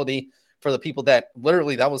over quality for the people that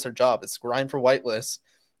literally that was their job. It's grind for whitelist.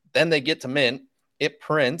 Then they get to mint. It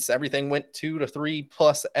prints. Everything went 2 to 3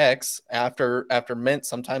 plus X after mint,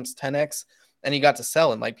 sometimes 10X. And you got to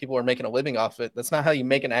sell, and like people are making a living off of it. That's not how you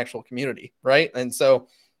make an actual community, right? And so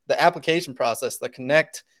the application process, the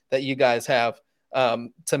connect that you guys have,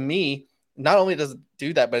 to me, not only does it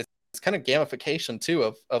do that, but it's kind of gamification too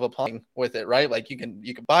of applying with it, right? Like you can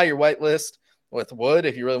buy your whitelist with wood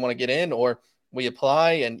if you really want to get in, or we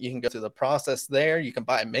apply and you can go through the process there. You can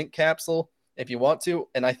buy a mint capsule if you want to.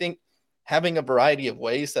 And I think having a variety of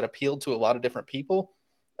ways that appeal to a lot of different people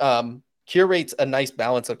curates a nice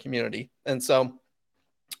balance of community. And so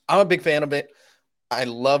I'm a big fan of it. I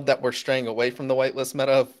love that we're straying away from the whitelist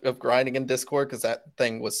meta of grinding in Discord, because that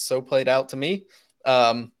thing was so played out to me.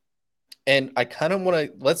 And I kind of want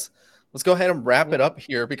to let's go ahead and wrap it up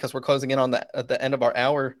here, because we're closing in on the end of our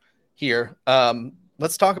hour here.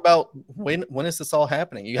 Let's talk about when is this all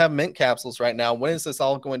happening? You have mint capsules right now. When is this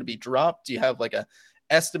all going to be dropped? Do you have like a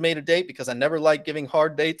estimated date? Because I never like giving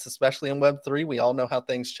hard dates, especially in Web3. We all know how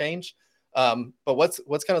things change. But what's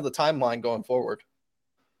kind of the timeline going forward?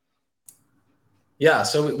 Yeah,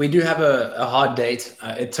 so we do have a hard date.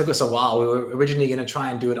 It took us a while. We were originally going to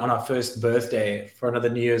try and do it on our first birthday for another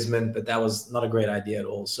New Year's mint, but that was not a great idea at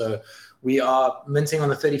all. So we are minting on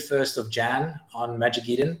the 31st of Jan on Magic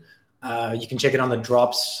Eden. You can check it on the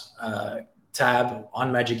drops tab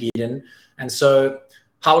on Magic Eden. And so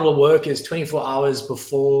how it'll work is 24 hours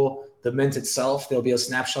before the mint itself, there'll be a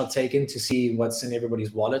snapshot taken to see what's in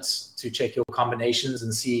everybody's wallets, to check your combinations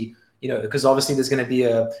and see, because obviously there's going to be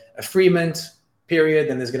a free mint period,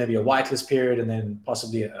 then there's going to be a whitelist period, and then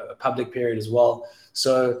possibly a public period as well.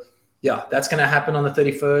 So yeah, that's going to happen on the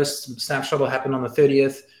 31st. Snapshot will happen on the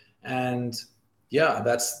 30th. And yeah,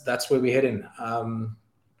 that's where we're heading.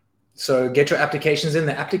 So get your applications in.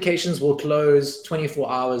 The applications will close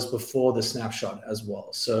 24 hours before the snapshot as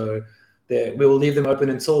well. So we will leave them open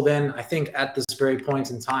until then. I think at this very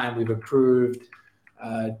point in time, we've approved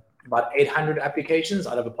about 800 applications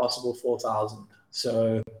out of a possible 4,000.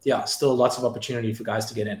 So yeah, still lots of opportunity for guys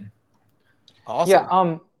to get in. Awesome.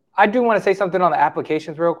 Yeah, I do want to say something on the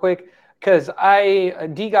applications real quick, because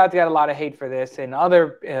D-God's got a lot of hate for this, and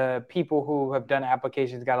other people who have done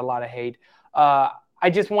applications got a lot of hate. I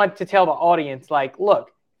just want to tell the audience, like,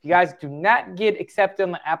 look, if you guys do not get accepted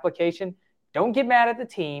on the application, don't get mad at the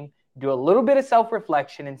team. Do a little bit of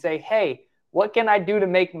self-reflection and say, hey, what can I do to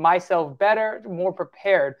make myself better, more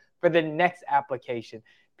prepared for the next application?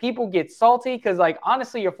 People get salty because, like,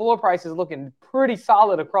 honestly, your floor price is looking pretty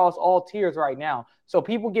solid across all tiers right now. So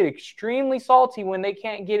people get extremely salty when they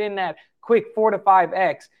can't get in that quick 4 to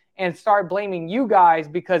 5x and start blaming you guys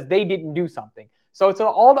because they didn't do something. So to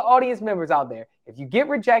all the audience members out there, if you get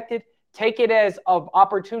rejected, take it as an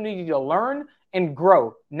opportunity to learn and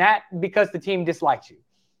grow, not because the team dislikes you.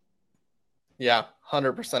 Yeah,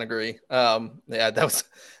 100% agree. Yeah, that was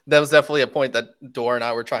definitely a point that Dor and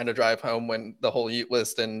I were trying to drive home when the whole Ute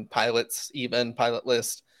list and pilot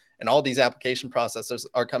list, and all these application processors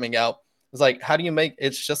are coming out. It's like,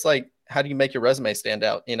 it's just like, how do you make your resume stand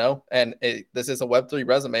out, you know? And this is a Web3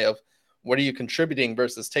 resume of what are you contributing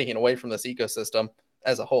versus taking away from this ecosystem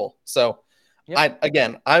as a whole. So, Yep.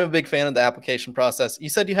 I'm a big fan of the application process. You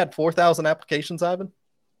said you had 4,000 applications, Ivan?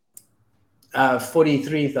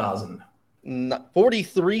 43,000.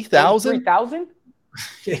 43,000? 43,000?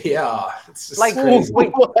 Yeah, it's just Like, crazy.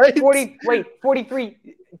 wait, 43.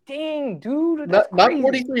 Dang, dude, that's Not crazy.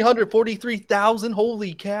 4,300, 43,000.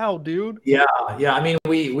 Holy cow, dude. Yeah. I mean,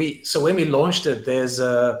 so when we launched it,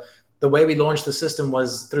 the way we launched the system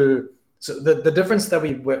was through. So the difference that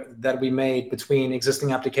we made between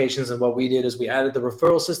existing applications and what we did is we added the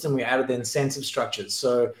referral system, we added the incentive structures.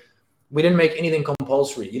 So we didn't make anything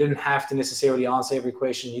compulsory. You didn't have to necessarily answer every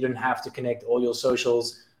question. You didn't have to connect all your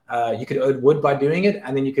socials. You could earn wood by doing it,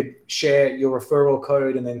 and then you could share your referral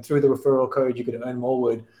code, and then through the referral code, you could earn more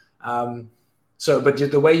wood. But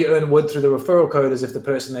the way you earn wood through the referral code is if the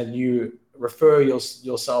person that you refer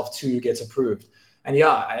yourself to gets approved. And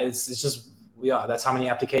that's how many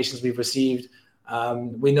applications we've received.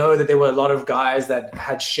 We know that there were a lot of guys that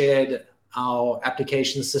had shared our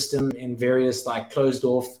application system in various like closed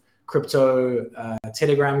off crypto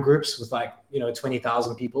Telegram groups with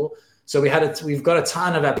 20,000 people. So we've got a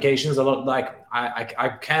ton of applications. A lot, like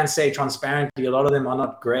I can say transparently, a lot of them are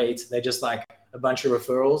not great. They're just like a bunch of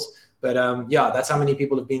referrals. But that's how many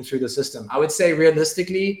people have been through the system. I would say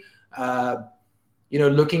realistically,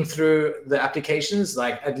 looking through the applications,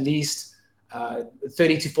 like at least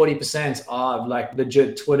 30 to 40% are like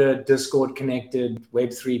legit Twitter, Discord connected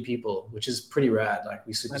Web3 people, which is pretty rad. Like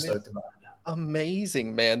we super stoked about it.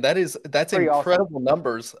 Amazing, man. That's Pretty incredible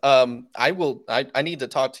numbers. I need to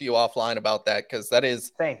talk to you offline about that, because that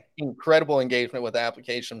is incredible engagement with the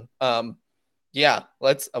application. Yeah,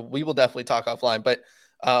 we will definitely talk offline, but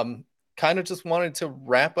kind of just wanted to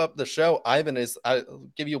wrap up the show. Ivan, I'll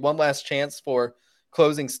give you one last chance for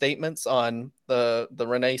closing statements on the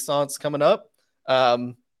Renaissance coming up.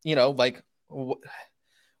 What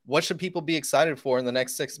should people be excited for in the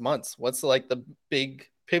next 6 months? What's like the big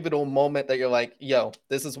pivotal moment that you're like, yo,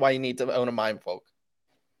 this is why you need to own a Mindfolk?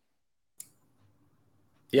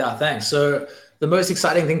 Yeah, thanks. So the most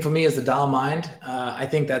exciting thing for me is the DAO Mind. I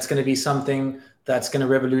think that's going to be something that's going to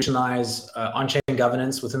revolutionize on-chain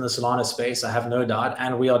governance within the Solana space. I have no doubt.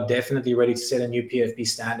 And we are definitely ready to set a new PFP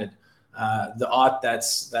standard. The art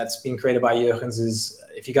that's being created by Jurgens is,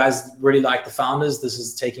 if you guys really like the founders, this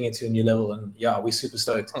is taking it to a new level. And yeah, we're super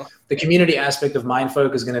stoked. The community aspect of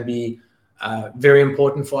Mindfolk is going to be very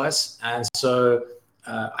important for us. And so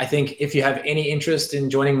I think if you have any interest in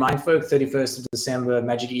joining Mindfolk, 31st of December,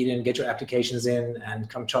 Magic Eden, get your applications in and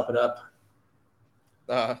come chop it up.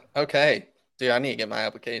 Okay. Dude, I need to get my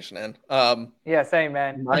application in. Yeah, same,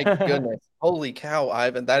 man. My goodness. Holy cow,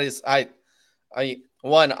 Ivan. That is, I'm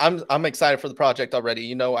excited for the project already.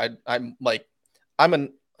 You know,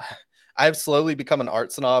 I've slowly become an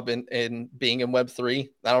art snob in being in Web3.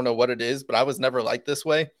 I don't know what it is, but I was never like this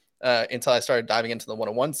way until I started diving into the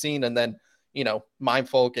 101 scene. And then,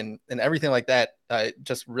 Mindfolk and everything like that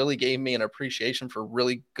just really gave me an appreciation for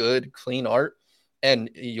really good, clean art.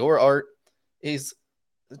 And your art is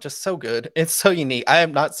just so good. It's so unique. I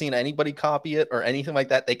have not seen anybody copy it or anything like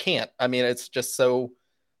that. They can't. I mean, it's just so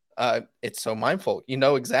it's so Mindfolk. You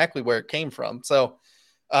know exactly where it came from. So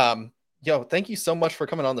thank you so much for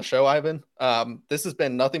coming on the show, Ivan. This has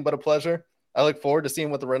been nothing but a pleasure. I look forward to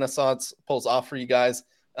seeing what the Renaissance pulls off for you guys,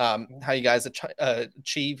 how you guys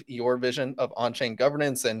achieve your vision of on-chain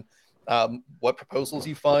governance, and what proposals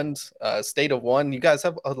you fund, State of One. You guys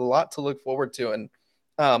have a lot to look forward to. And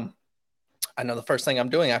I know the first thing I'm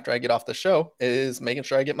doing after I get off the show is making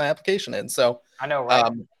sure I get my application in. So I know,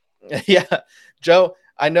 right? Yeah, Joe,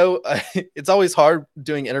 I know it's always hard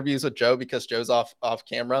doing interviews with Joe because Joe's off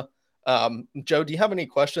camera. Joe, do you have any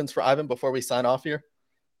questions for Ivan before we sign off here?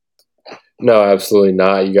 No, absolutely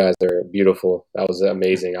not. You guys are beautiful. That was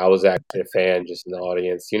amazing. I was actually a fan just in the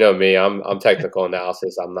audience. You know me, I'm technical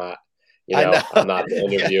analysis. I'm not, I'm not the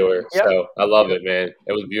interviewer. Yep. So I love it, man.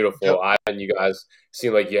 It was beautiful. Yep. Ivan, you guys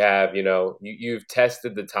seem like you have, you've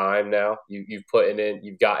tested the time now. You've put in,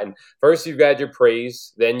 you've had your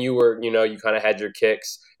praise, then you were, you kind of had your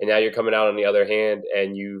kicks, and now you're coming out on the other hand,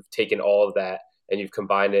 and you've taken all of that and you've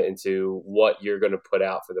combined it into what you're going to put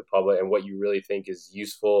out for the public and what you really think is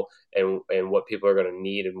useful and what people are going to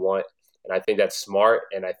need and want. And I think that's smart.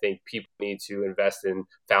 And I think people need to invest in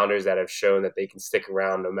founders that have shown that they can stick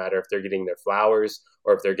around no matter if they're getting their flowers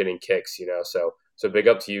or if they're getting kicks, So So big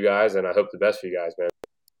up to you guys, and I hope the best for you guys, man.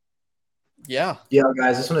 Yeah. Yeah,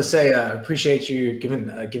 guys, I just want to say appreciate you giving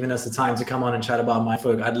us the time to come on and chat about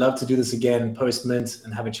Mindfolk. I'd love to do this again post mint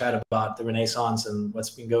and have a chat about the Renaissance and what's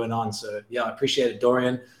been going on. So yeah, I appreciate it,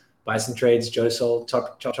 Dorian, Bison Trades, Joe Sol,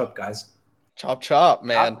 chop, guys. Chop,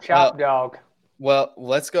 man. Chop, dog. Well,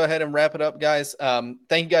 let's go ahead and wrap it up, guys.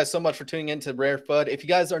 Thank you guys so much for tuning in to Rare FUD. If you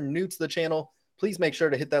guys are new to the channel, please make sure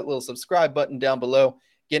to hit that little subscribe button down below.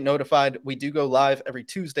 Get notified. We do go live every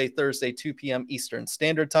Tuesday, Thursday, 2 p.m. Eastern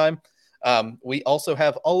Standard Time. We also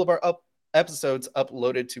have all of our episodes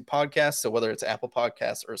uploaded to podcasts. So whether it's Apple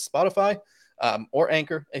Podcasts or Spotify or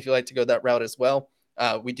Anchor, if you like to go that route as well.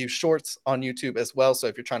 We do shorts on YouTube as well. So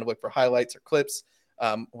if you're trying to look for highlights or clips,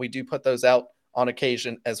 we do put those out on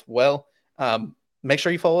occasion as well. Make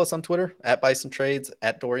sure you follow us on Twitter at Bison Trades,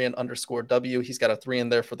 at Dorian_W. He's got a 3 in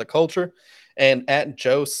there for the culture, and at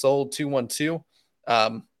Joe Sold 212,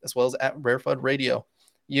 as well as at Rarefud Radio.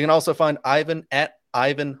 You can also find Ivan at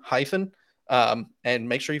Ivan hyphen, and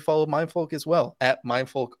make sure you follow Mindfolk as well at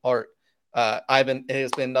Mindfolk Art. Ivan, it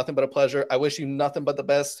has been nothing but a pleasure. I wish you nothing but the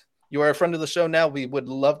best. You are a friend of the show now. We would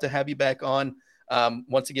love to have you back on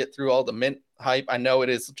once you get through all the mint hype. I know it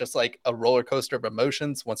is just like a roller coaster of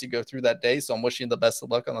emotions once you go through that day. So I'm wishing you the best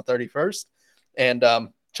of luck on the 31st. And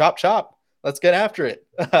chop. Let's get after it.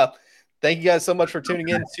 Thank you guys so much for tuning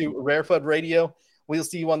in to Rarefud Radio. We'll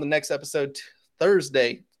see you on the next episode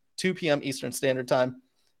Thursday, 2 p.m. Eastern Standard Time.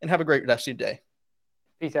 And have a great rest of your day.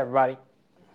 Peace, everybody.